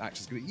 2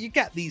 actors. You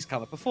get these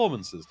kind of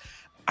performances.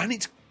 And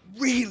it's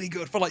really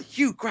good for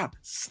Hugh Grant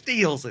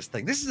steals this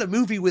thing. This is a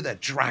movie with a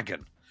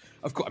dragon.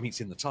 Of course,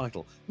 it's in the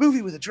title.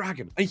 Movie with a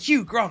dragon. And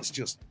Hugh Grant's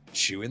just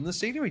chewing the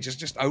scenery,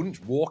 just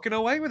walking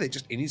away with it,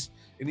 just in his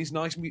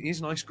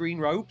nice green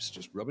robes,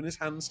 just rubbing his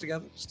hands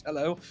together. Just,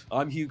 hello,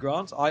 I'm Hugh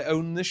Grant. I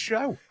own this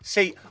show.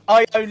 See,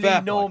 I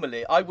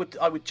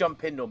would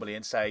jump in normally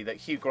and say that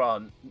Hugh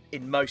Grant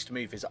in most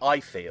movies, I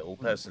feel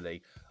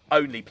personally,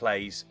 only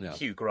plays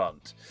Hugh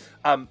Grant.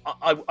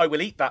 I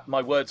will eat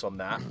my words on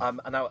that. And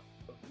now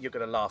you're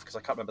going to laugh because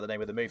I can't remember the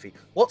name of the movie.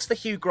 What's the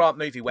Hugh Grant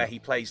movie where he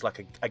plays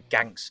like a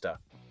gangster?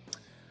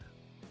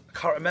 I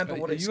can't remember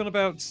what it's... Are you on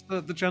about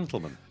The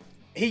Gentleman?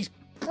 He's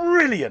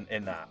brilliant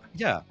in that.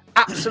 Yeah.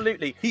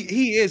 Absolutely.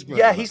 He is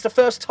brilliant. Yeah, it's the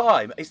first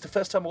time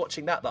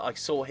watching that I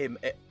saw him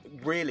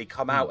really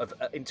come out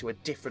into a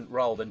different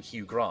role than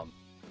Hugh Grant.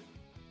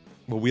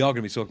 Well, we are going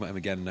to be talking about him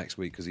again next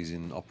week because he's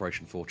in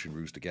Operation Fortune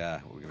Rouge de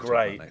Guerre. We're going to talk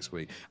about next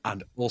week.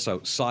 And also,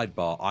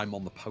 sidebar, I'm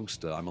on the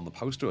poster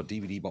or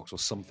DVD box or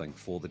something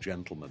for The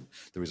Gentleman.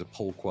 There is a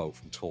pull quote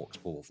from Talk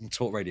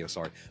Radio.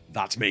 Sorry,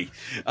 that's me.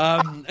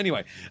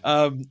 Anyway,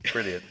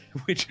 brilliant.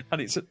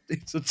 And it's a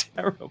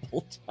terrible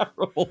pull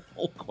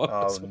quote.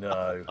 Oh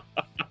no.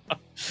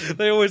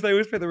 They always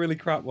pick the really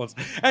crap ones.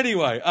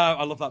 Anyway,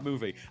 I love that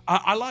movie.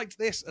 I liked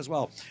this as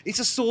well. It's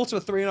a sort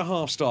of a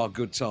 3.5-star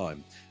good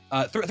time.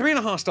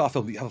 3.5-star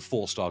film that you have a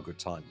 4-star good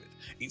time with.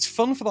 It's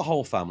fun for the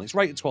whole family. It's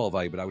rated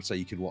 12A, but I would say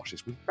you could watch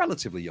this with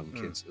relatively young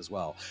kids as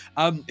well.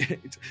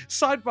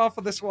 Sidebar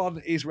for this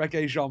one is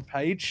Regé-Jean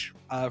Page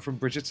from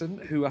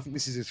Bridgerton, who I think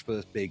this is his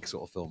first big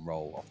sort of film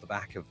role off the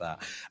back of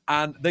that.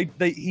 And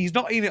he's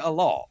not in it a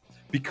lot,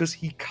 because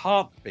he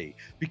can't be.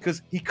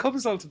 Because he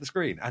comes onto the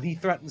screen and he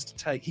threatens to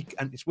take...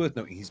 and it's worth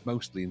noting he's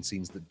mostly in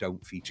scenes that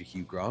don't feature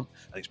Hugh Grant,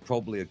 and it's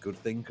probably a good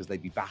thing because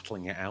they'd be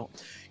battling it out.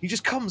 He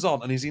just comes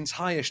on and his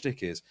entire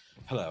shtick is,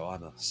 hello,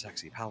 I'm a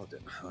sexy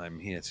paladin. I'm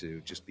here to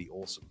just be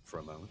awesome for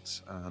a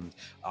moment, and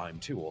I'm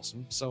too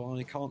awesome, so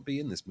I can't be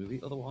in this movie,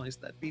 otherwise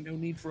there'd be no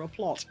need for a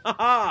plot. Ha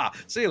ha!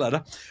 See you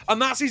later.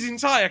 And that's his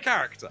entire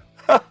character.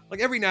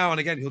 Every now and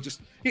again, he'll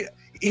just...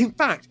 in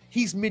fact,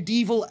 he's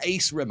medieval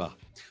Ace Rimmer.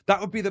 That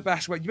would be the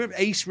best way. You remember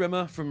Ace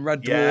Rimmer from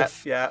Red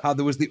Dwarf? Yeah. How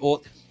there was the...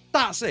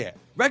 That's it.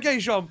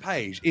 Regé-Jean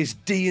Page is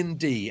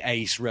D&D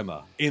Ace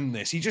Rimmer in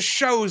this. He just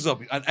shows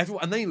up,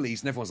 and then he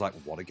leaves, and everyone's like,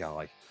 what a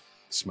guy.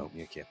 Smoke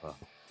me a kipper.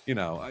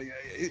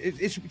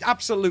 It's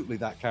absolutely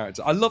that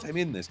character. I love him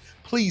in this.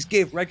 Please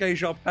give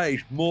Regé-Jean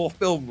Page more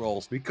film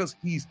roles, because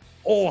he's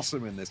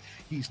awesome in this.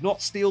 He's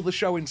not steal the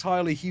show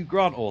entirely Hugh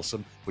Grant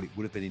awesome, but it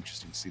would have been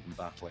interesting to see them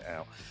battle it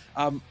out.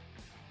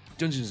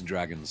 Dungeons and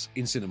Dragons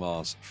in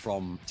cinemas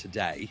from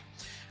today.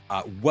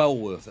 Well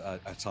worth a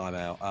time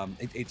out.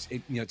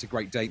 It's a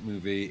great date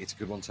movie. It's a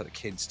good one to take the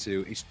kids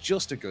to. It's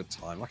just a good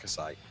time. Like I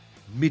say,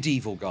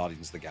 medieval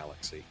Guardians of the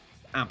Galaxy.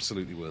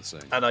 Absolutely worth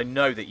seeing. And I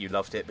know that you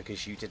loved it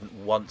because you didn't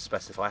once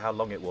specify how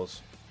long it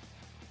was.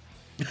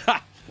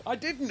 I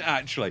didn't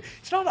actually.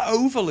 It's not an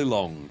overly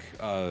long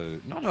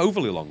film.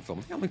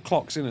 I think it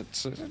clocks in at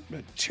it's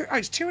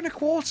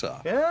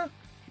 2.25. Yeah.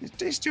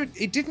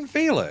 It didn't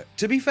feel it.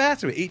 To be fair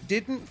to it, it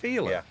didn't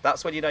feel it. Yeah,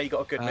 that's when you know you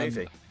got a good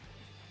movie.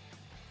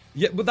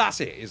 Yeah, but that's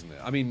it, isn't it?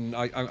 I mean,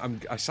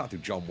 I sat through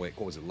John Wick.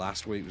 What was it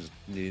last week? It was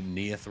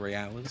near 3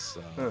 hours.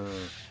 So,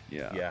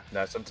 yeah. Yeah,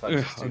 no,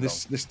 sometimes it's too long.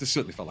 This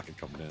certainly felt like a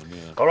come down.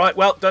 Yeah. All right,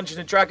 well, Dungeons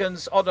and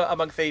Dragons: Honor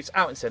Among Thieves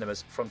out in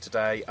cinemas from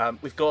today.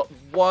 We've got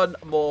one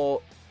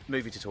more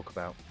movie to talk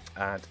about,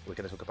 and we're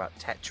going to talk about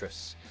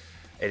Tetris.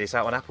 It is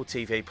out on Apple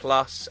TV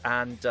Plus,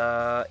 and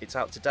it's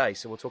out today.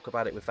 So we'll talk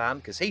about it with Van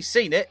because he's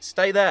seen it.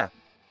 Stay there.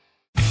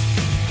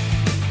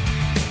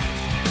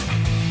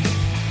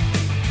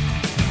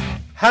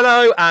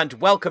 Hello and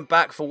welcome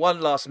back for one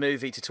last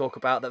movie to talk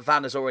about that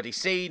Van has already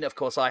seen. Of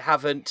course, I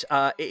haven't.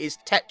 It is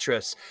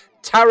Tetris.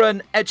 Taron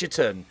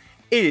Egerton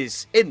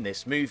is in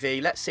this movie.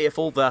 Let's see if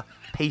all the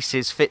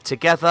pieces fit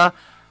together,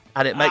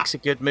 and it makes a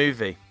good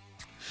movie.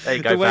 There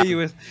you go.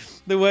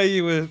 The way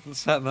you were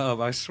setting that up,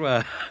 I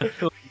swear.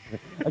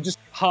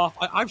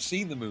 I've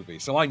seen the movie,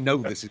 so I know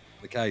this is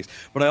the case.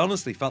 But I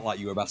honestly felt like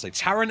you were about to say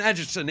Taron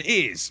Egerton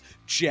is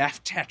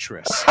Jeff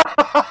Tetris.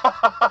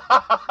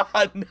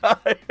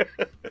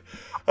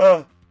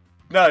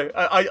 No,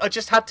 I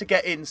just had to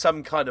get in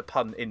some kind of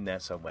pun in there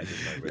somewhere,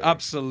 didn't I? Really?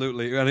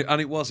 Absolutely,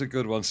 and it was a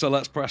good one. So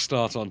let's press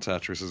start on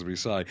Tetris, as we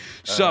say.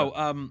 So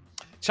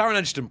Taron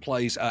Egerton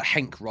plays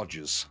Hank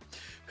Rogers,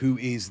 who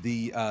is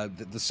the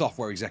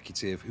software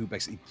executive who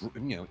basically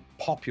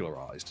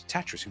popularized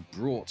Tetris, who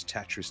brought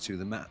Tetris to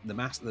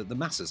the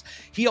masses.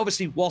 He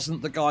obviously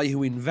wasn't the guy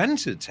who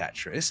invented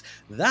Tetris.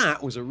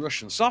 That was a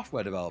Russian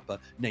software developer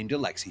named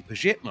Alexei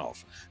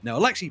Pajitnov. Now,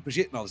 Alexei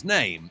Pajitnov's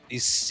name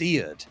is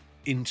seared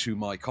into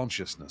my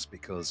consciousness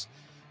because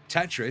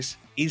Tetris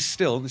is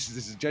still, this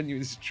is genuine,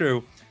 this is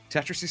true,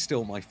 Tetris is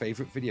still my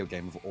favorite video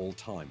game of all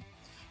time.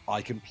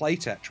 I can play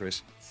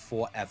Tetris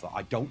forever.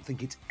 I don't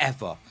think it's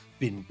ever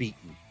been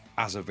beaten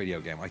as a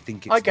video game. I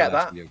think it's the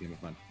best video game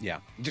of man. Yeah,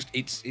 just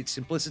its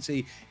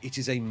simplicity. It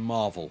is a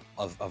marvel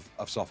of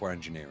software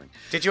engineering.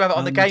 Did you have it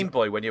on the Game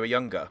Boy when you were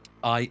younger?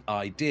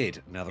 I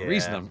did. Now the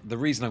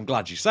reason I'm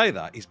glad you say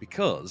that is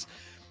because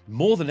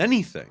more than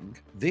anything,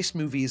 this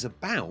movie is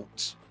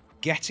about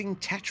getting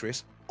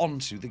Tetris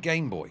onto the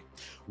Game Boy,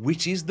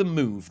 which is the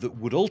move that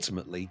would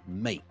ultimately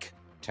make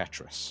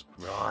Tetris.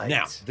 Right.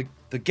 Now,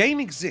 the game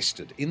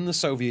existed in the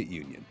Soviet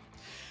Union.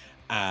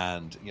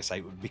 And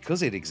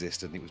because it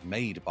existed and it was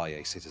made by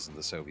a citizen of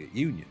the Soviet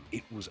Union,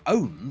 it was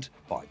owned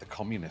by the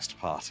Communist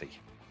Party.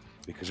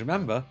 Because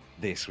remember,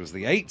 this was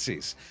the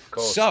 80s.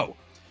 So,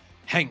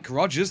 Hank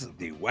Rogers,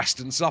 the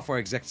Western software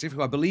executive,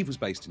 who I believe was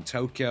based in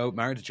Tokyo,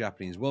 married a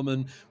Japanese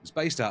woman, was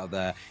based out of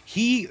there,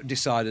 he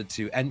decided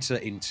to enter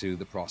into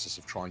the process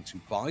of trying to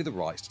buy the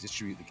rights to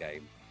distribute the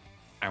game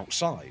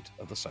outside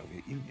of the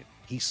Soviet Union.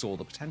 He saw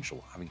the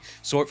potential.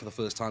 Saw it for the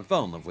first time,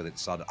 fell in love with it,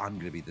 decided I'm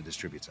going to be the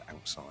distributor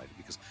outside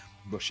because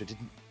Russia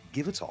didn't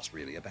give a toss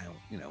really about,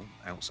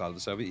 outside of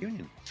the Soviet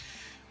Union.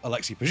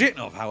 Alexei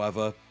Pajitnov,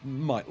 however,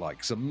 might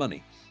like some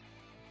money.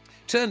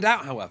 Turned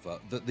out, however,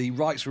 that the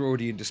rights were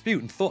already in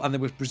dispute and they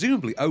were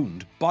presumably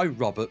owned by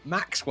Robert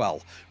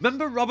Maxwell.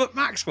 Remember Robert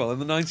Maxwell in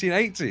the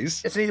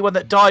 1980s? Isn't he the one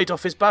that died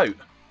off his boat?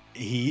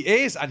 He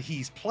is, and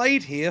he's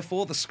played here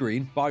for the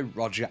screen by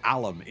Roger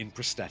Allam in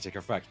prosthetic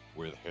effect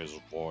with his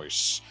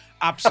voice.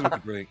 Absolutely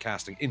brilliant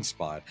casting,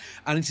 inspired.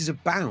 And it is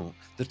about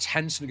the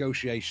tense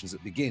negotiations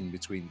that begin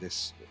between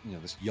this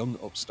young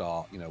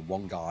upstart,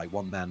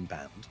 one-man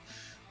band,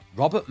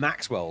 Robert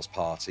Maxwell's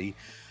party,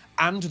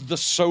 and the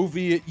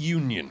Soviet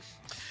Union.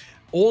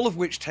 All of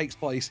which takes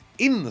place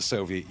in the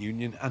Soviet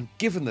Union, and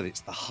given that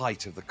it's the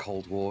height of the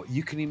Cold War,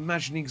 you can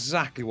imagine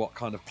exactly what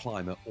kind of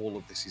climate all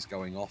of this is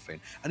going off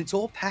in. And it's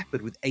all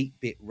peppered with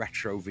 8-bit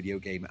retro video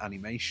game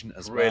animation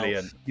as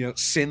Brilliant. well.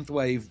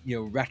 Synthwave,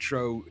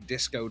 retro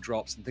disco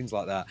drops and things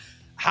like that.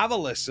 Have a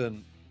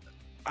listen.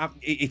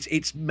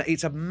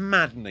 It's a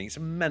maddening, it's a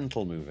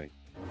mental movie.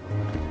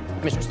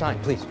 Mr. Stein,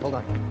 please, hold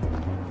on.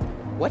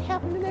 What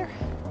happened in there?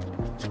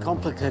 It's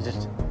complicated.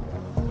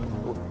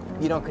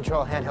 You don't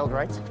control handheld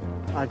rights?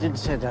 I didn't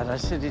say that. I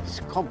said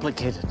it's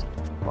complicated.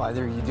 Well,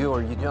 either you do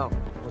or you don't.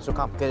 What's so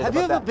complicated Have about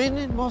you ever that? been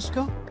in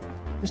Moscow,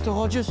 Mr.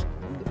 Rogers?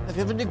 Have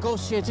you ever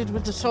negotiated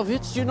with the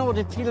Soviets? Do you know what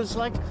it feels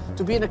like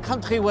to be in a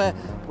country where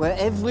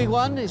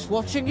everyone is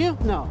watching you?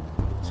 No.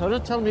 So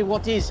don't tell me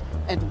what is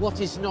and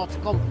what is not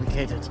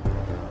complicated.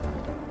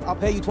 I'll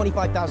pay you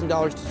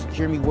 $25,000 to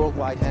secure me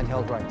worldwide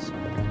handheld rights.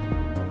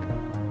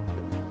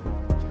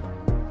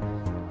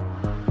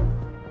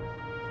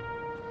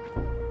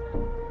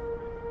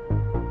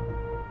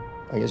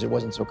 I guess it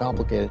wasn't so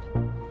complicated.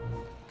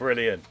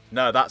 Brilliant.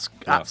 No, that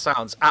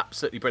sounds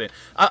absolutely brilliant.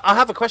 I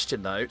have a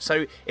question, though.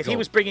 So if he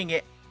was bringing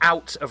it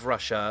out of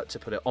Russia to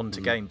put it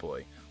onto Game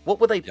Boy, what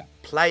were they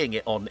playing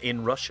it on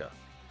in Russia?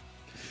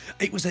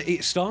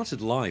 It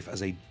started life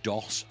as a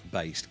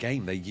DOS-based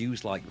game. They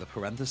used the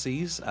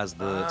parentheses as to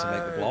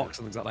make the blocks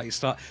and things like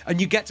that.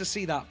 And you get to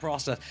see that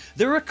process.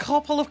 There are a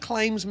couple of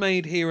claims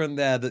made here and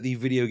there that the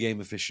video game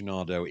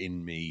aficionado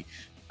in me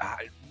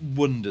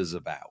wonders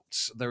about.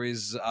 There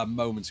is a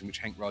moment in which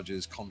Hank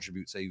Rogers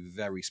contributes a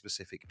very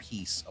specific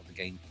piece of the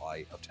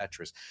gameplay of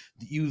Tetris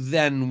that you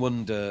then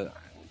wonder,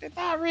 did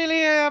that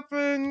really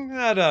happen?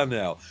 I don't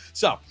know.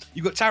 So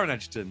you've got Taron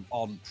Egerton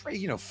on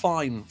pretty,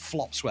 fine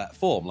flop sweat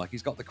form. Like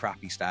he's got the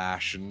crappy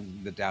stash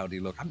and the dowdy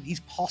look. I mean,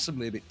 he's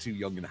possibly a bit too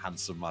young and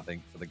handsome, I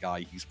think, for the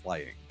guy he's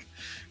playing.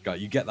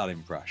 You get that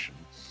impression.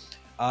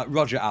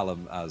 Roger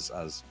Allam as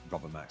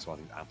Robert Maxwell, I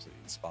think,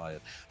 absolutely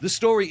inspired. The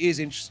story is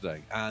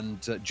interesting, and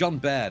John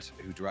Baird,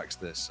 who directs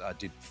this,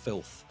 did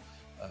Filth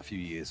a few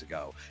years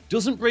ago.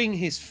 Doesn't bring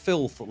his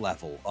filth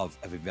level of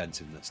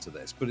inventiveness to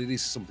this, but it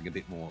is something a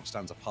bit more,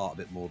 stands apart a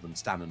bit more than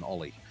Stan and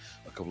Ollie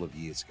a couple of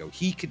years ago.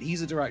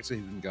 He's a director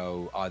who can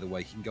go either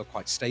way. He can go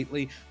quite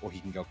stately or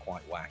he can go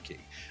quite wacky.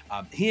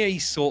 Here he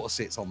sort of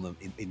sits on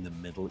in the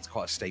middle. It's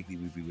quite a stately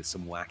movie with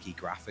some wacky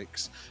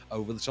graphics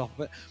over the top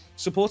of it.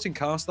 Supporting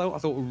cast, though, I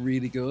thought were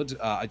really good.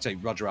 I'd say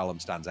Roger Allam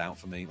stands out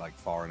for me, like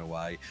far and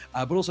away,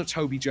 but also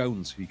Toby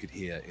Jones, who you could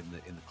hear in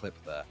the clip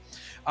there.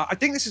 I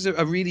think this is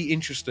a really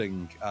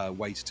interesting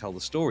way to tell the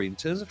story in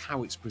terms of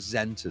how it's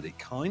presented. It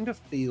kind of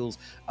feels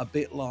a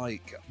bit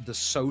like The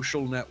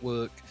Social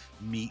Network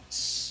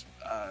meets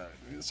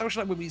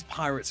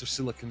Pirates of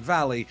Silicon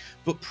Valley,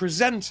 but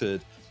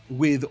presented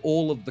with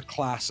all of the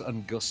class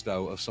and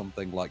gusto of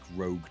something like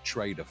Rogue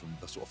Trader from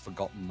the sort of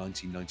forgotten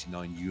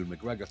 1999 Ewan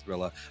McGregor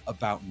thriller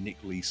about Nick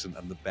Leeson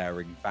and the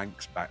Bearing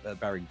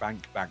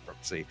Bank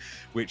bankruptcy,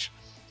 which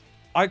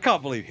I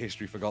can't believe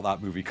history forgot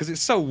that movie because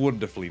it's so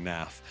wonderfully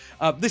naff.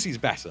 This is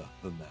better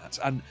than that.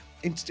 And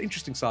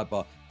interesting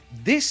sidebar,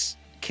 this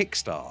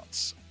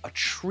kickstarts a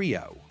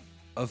trio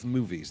of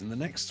movies in the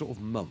next sort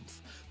of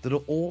month that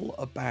are all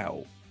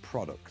about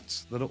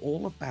products, that are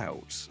all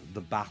about the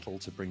battle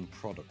to bring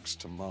products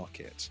to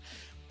market.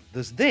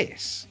 There's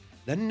this.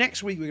 Then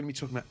next week we're going to be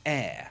talking about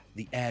Air,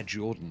 the Air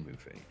Jordan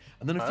movie.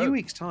 And then a few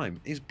weeks' time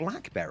is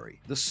Blackberry,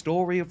 the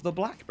story of the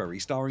Blackberry,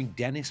 starring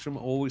Dennis from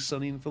Always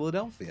Sunny in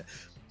Philadelphia.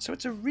 So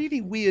it's a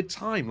really weird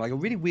time, like a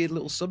really weird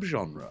little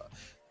subgenre.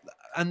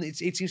 And it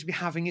seems to be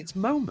having its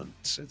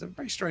moment. It's a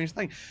very strange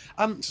thing.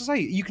 So say,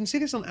 you can see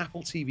this on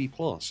Apple TV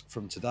Plus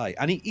from today,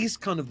 and it is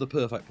kind of the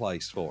perfect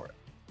place for it.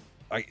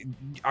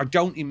 I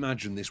don't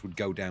imagine this would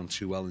go down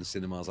too well in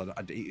cinemas. I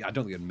don't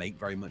think it'd make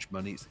very much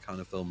money. It's the kind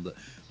of film that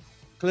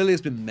clearly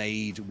has been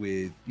made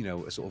with,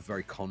 a sort of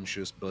very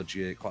conscious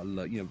budget, quite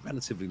low,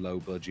 relatively low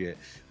budget,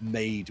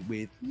 made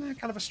with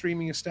kind of a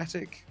streaming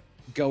aesthetic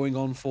going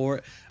on for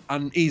it,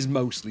 and is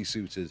mostly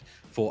suited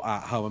for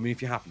at home. I mean,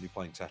 if you happen to be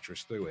playing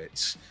Tetris through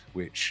it,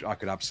 which I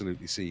could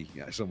absolutely see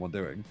someone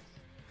doing.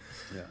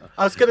 Yeah.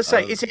 I was going to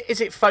say, is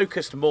it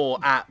focused more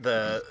at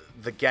the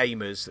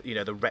gamers,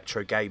 the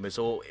retro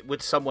gamers, or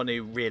would someone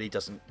who really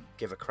doesn't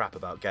give a crap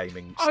about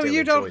gaming still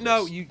you don't enjoy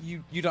know. this?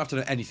 You don't have to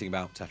know anything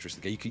about Tetris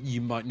the game. You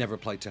might never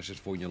play Tetris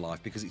before in your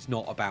life because it's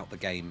not about the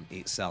game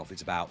itself.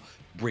 It's about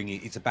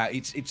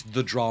it's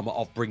the drama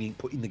of putting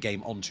the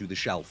game onto the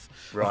shelf,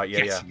 right?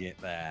 Getting it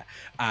there,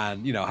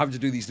 and having to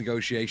do these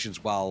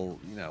negotiations while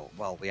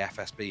the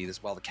FSB,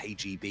 while the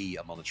KGB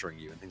are monitoring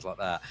you and things like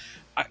that.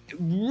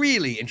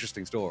 Really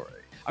interesting story.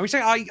 I would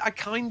say I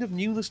kind of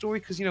knew the story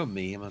because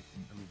me, I'm a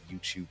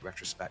YouTube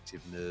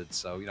retrospective nerd,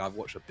 so I've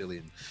watched a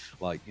billion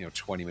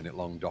 20-minute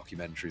long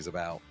documentaries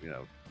about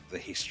the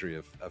history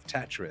of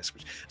Tetris.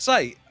 Which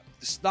say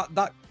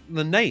that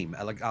the name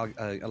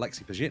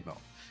Alexei Pajitnov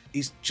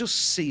is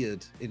just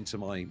seared into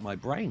my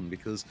brain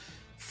because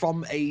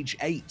from age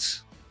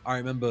 8 I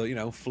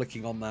remember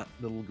flicking on that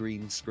little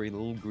green screen, the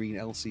little green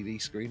LCD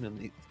screen,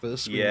 and it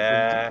first screen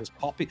was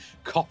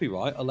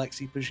copyright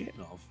Alexei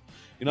Pajitnov.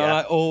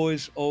 I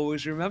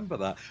always remember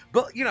that.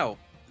 But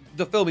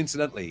the film,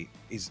 incidentally,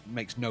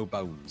 makes no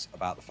bones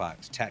about the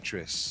fact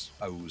Tetris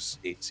owes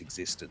its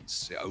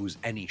existence, it owes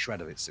any shred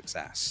of its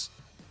success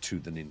to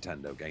the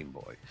Nintendo Game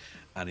Boy.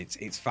 And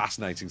it's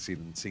fascinating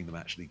seeing them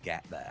actually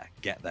get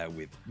there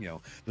with,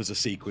 there's a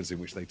sequence in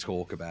which they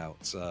talk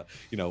about,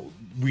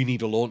 we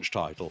need a launch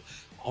title.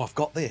 Oh, I've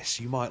got this,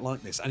 you might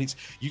like this. And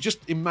you just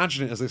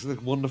imagine it as this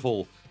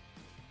wonderful,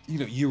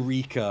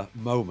 eureka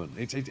moment.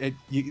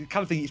 You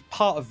kind of think it's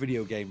part of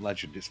video game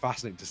legend. It's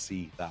fascinating to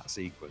see that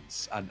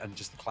sequence and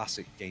just the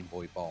classic Game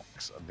Boy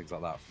box and things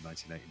like that from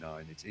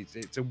 1989.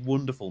 It's a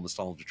wonderful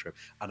nostalgia trip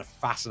and a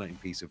fascinating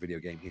piece of video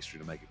game history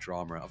to make a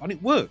drama out of. And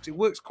it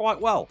works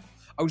quite well.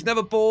 I was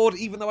never bored,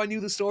 even though I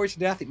knew the story to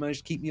death. It managed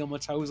to keep me on my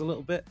toes a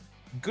little bit.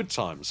 Good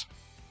times.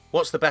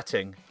 What's the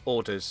betting?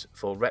 Orders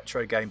for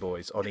retro Game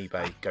Boys on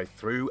eBay go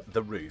through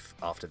the roof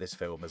after this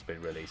film has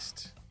been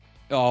released.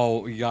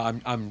 Oh yeah,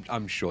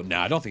 I'm sure.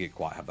 No, I don't think it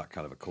quite have that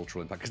kind of a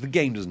cultural impact because the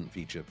game doesn't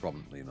feature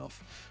prominently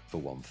enough, for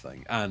one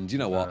thing. And you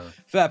know what?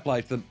 Fair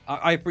play to them.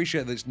 I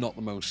appreciate that it's not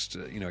the most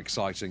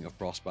exciting of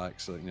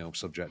prospects.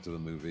 Subject to the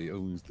movie.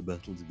 Oh, it's the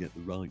battle to get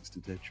the rights to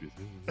Tetris.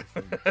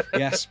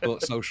 Yes,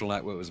 but Social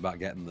Network was about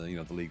getting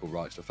the legal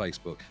rights to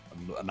Facebook,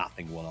 and that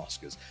thing won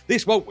Oscars.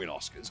 This won't win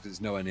Oscars because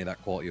it's nowhere near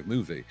that quality of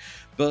movie.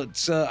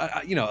 But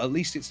at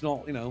least it's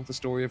not the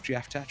story of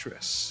Jeff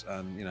Tetris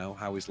and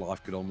how his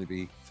life could only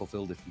be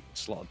fulfilled if he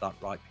slotted that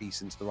right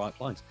piece into the right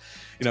place.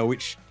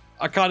 Which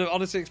I kind of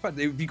honestly expect.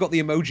 If you got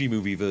the Emoji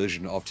Movie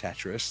version of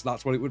Tetris,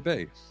 that's what it would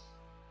be.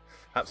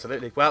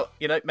 Absolutely. Well,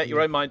 make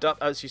your own mind up.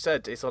 As you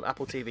said, it's on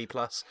Apple TV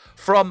Plus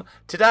from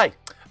today.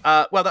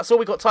 Well, that's all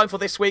we've got time for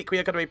this week. We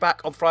are going to be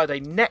back on Friday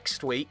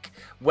next week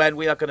when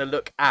we are going to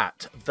look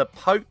at The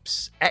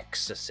Pope's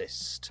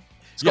Exorcist.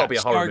 It's got to be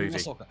a horror movie.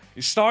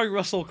 It's starring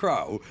Russell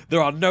Crowe.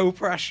 There are no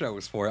press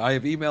shows for it. I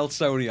have emailed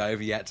Sony. I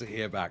have yet to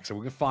hear back, so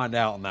we're going to find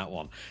out on that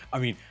one. I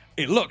mean,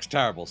 it looks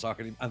terrible,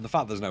 and the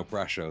fact there's no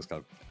press shows, kind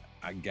of,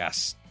 I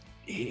guess,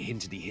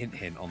 hint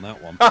on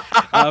that one.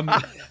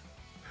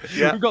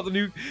 Yeah. We've got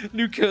the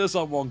new Curse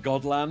on One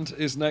Godland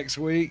is next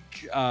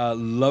week.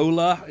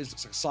 Lola is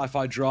a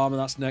sci-fi drama,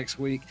 that's next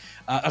week.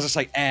 As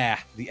I say, Air,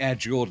 the Air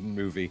Jordan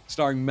movie,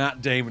 starring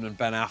Matt Damon and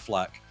Ben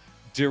Affleck,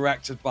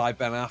 directed by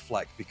Ben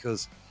Affleck,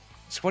 because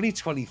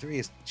 2023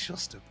 is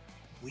just a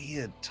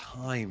weird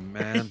time,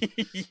 man.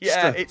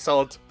 It's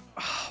odd.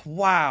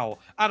 Wow.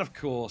 And of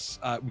course,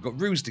 we've got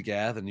Ruse de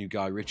Guerre, the new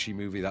Guy Ritchie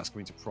movie that's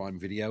coming to Prime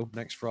Video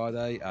next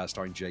Friday,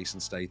 starring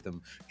Jason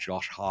Statham,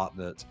 Josh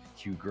Hartnett,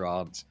 Hugh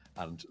Grant,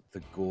 and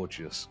the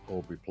gorgeous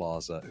Aubrey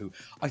Plaza, who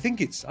I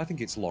think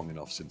it's long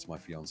enough since my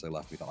fiance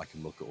left me that I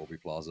can look at Aubrey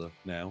Plaza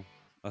now.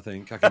 I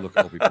think I can look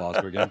at Aubrey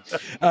Plaza again.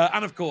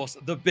 And of course,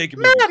 the big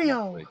movie.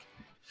 Mario!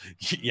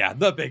 Yeah,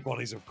 the big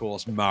one is, of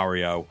course,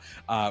 Mario,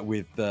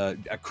 with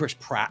Chris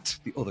Pratt,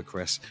 the other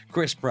Chris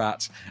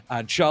Pratt,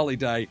 and Charlie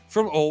Day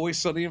from Always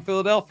Sunny in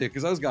Philadelphia,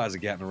 because those guys are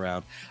getting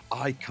around.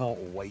 I can't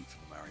wait for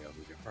the Mario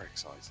movie. I'm very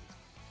excited.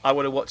 I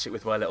want to watch it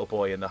with my little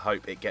boy in the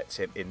hope it gets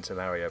him into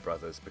Mario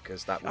Brothers,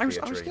 because that would be a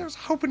dream. I was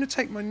hoping to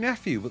take my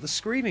nephew, but the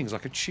screening's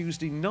like a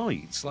Tuesday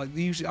night. I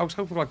was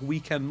hoping for like a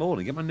weekend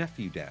morning, get my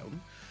nephew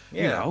down,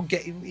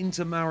 get him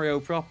into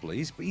Mario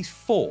properly. But he's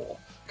 4.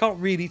 Can't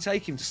really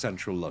take him to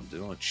central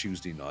London on a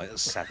Tuesday night at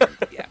 7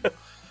 p.m.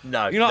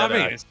 No, you know what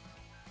I mean?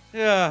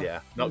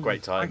 Yeah, not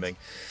great timing.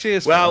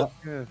 Cheers. Well,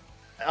 yeah.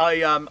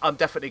 I'm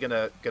definitely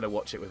gonna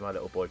watch it with my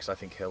little boy, because I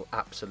think he'll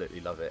absolutely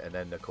love it. And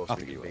then of course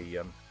we can be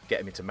get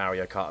him into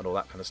Mario Kart and all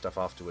that kind of stuff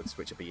afterwards,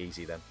 which would be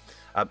easy then.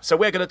 So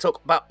we're going to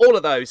talk about all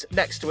of those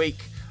next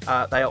week.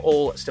 They are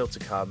all still to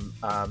come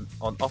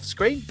on Off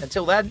Screen.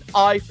 Until then,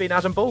 I've been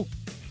Adam Ball.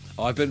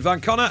 I've been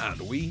Van Connor, and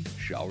we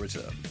shall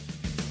return.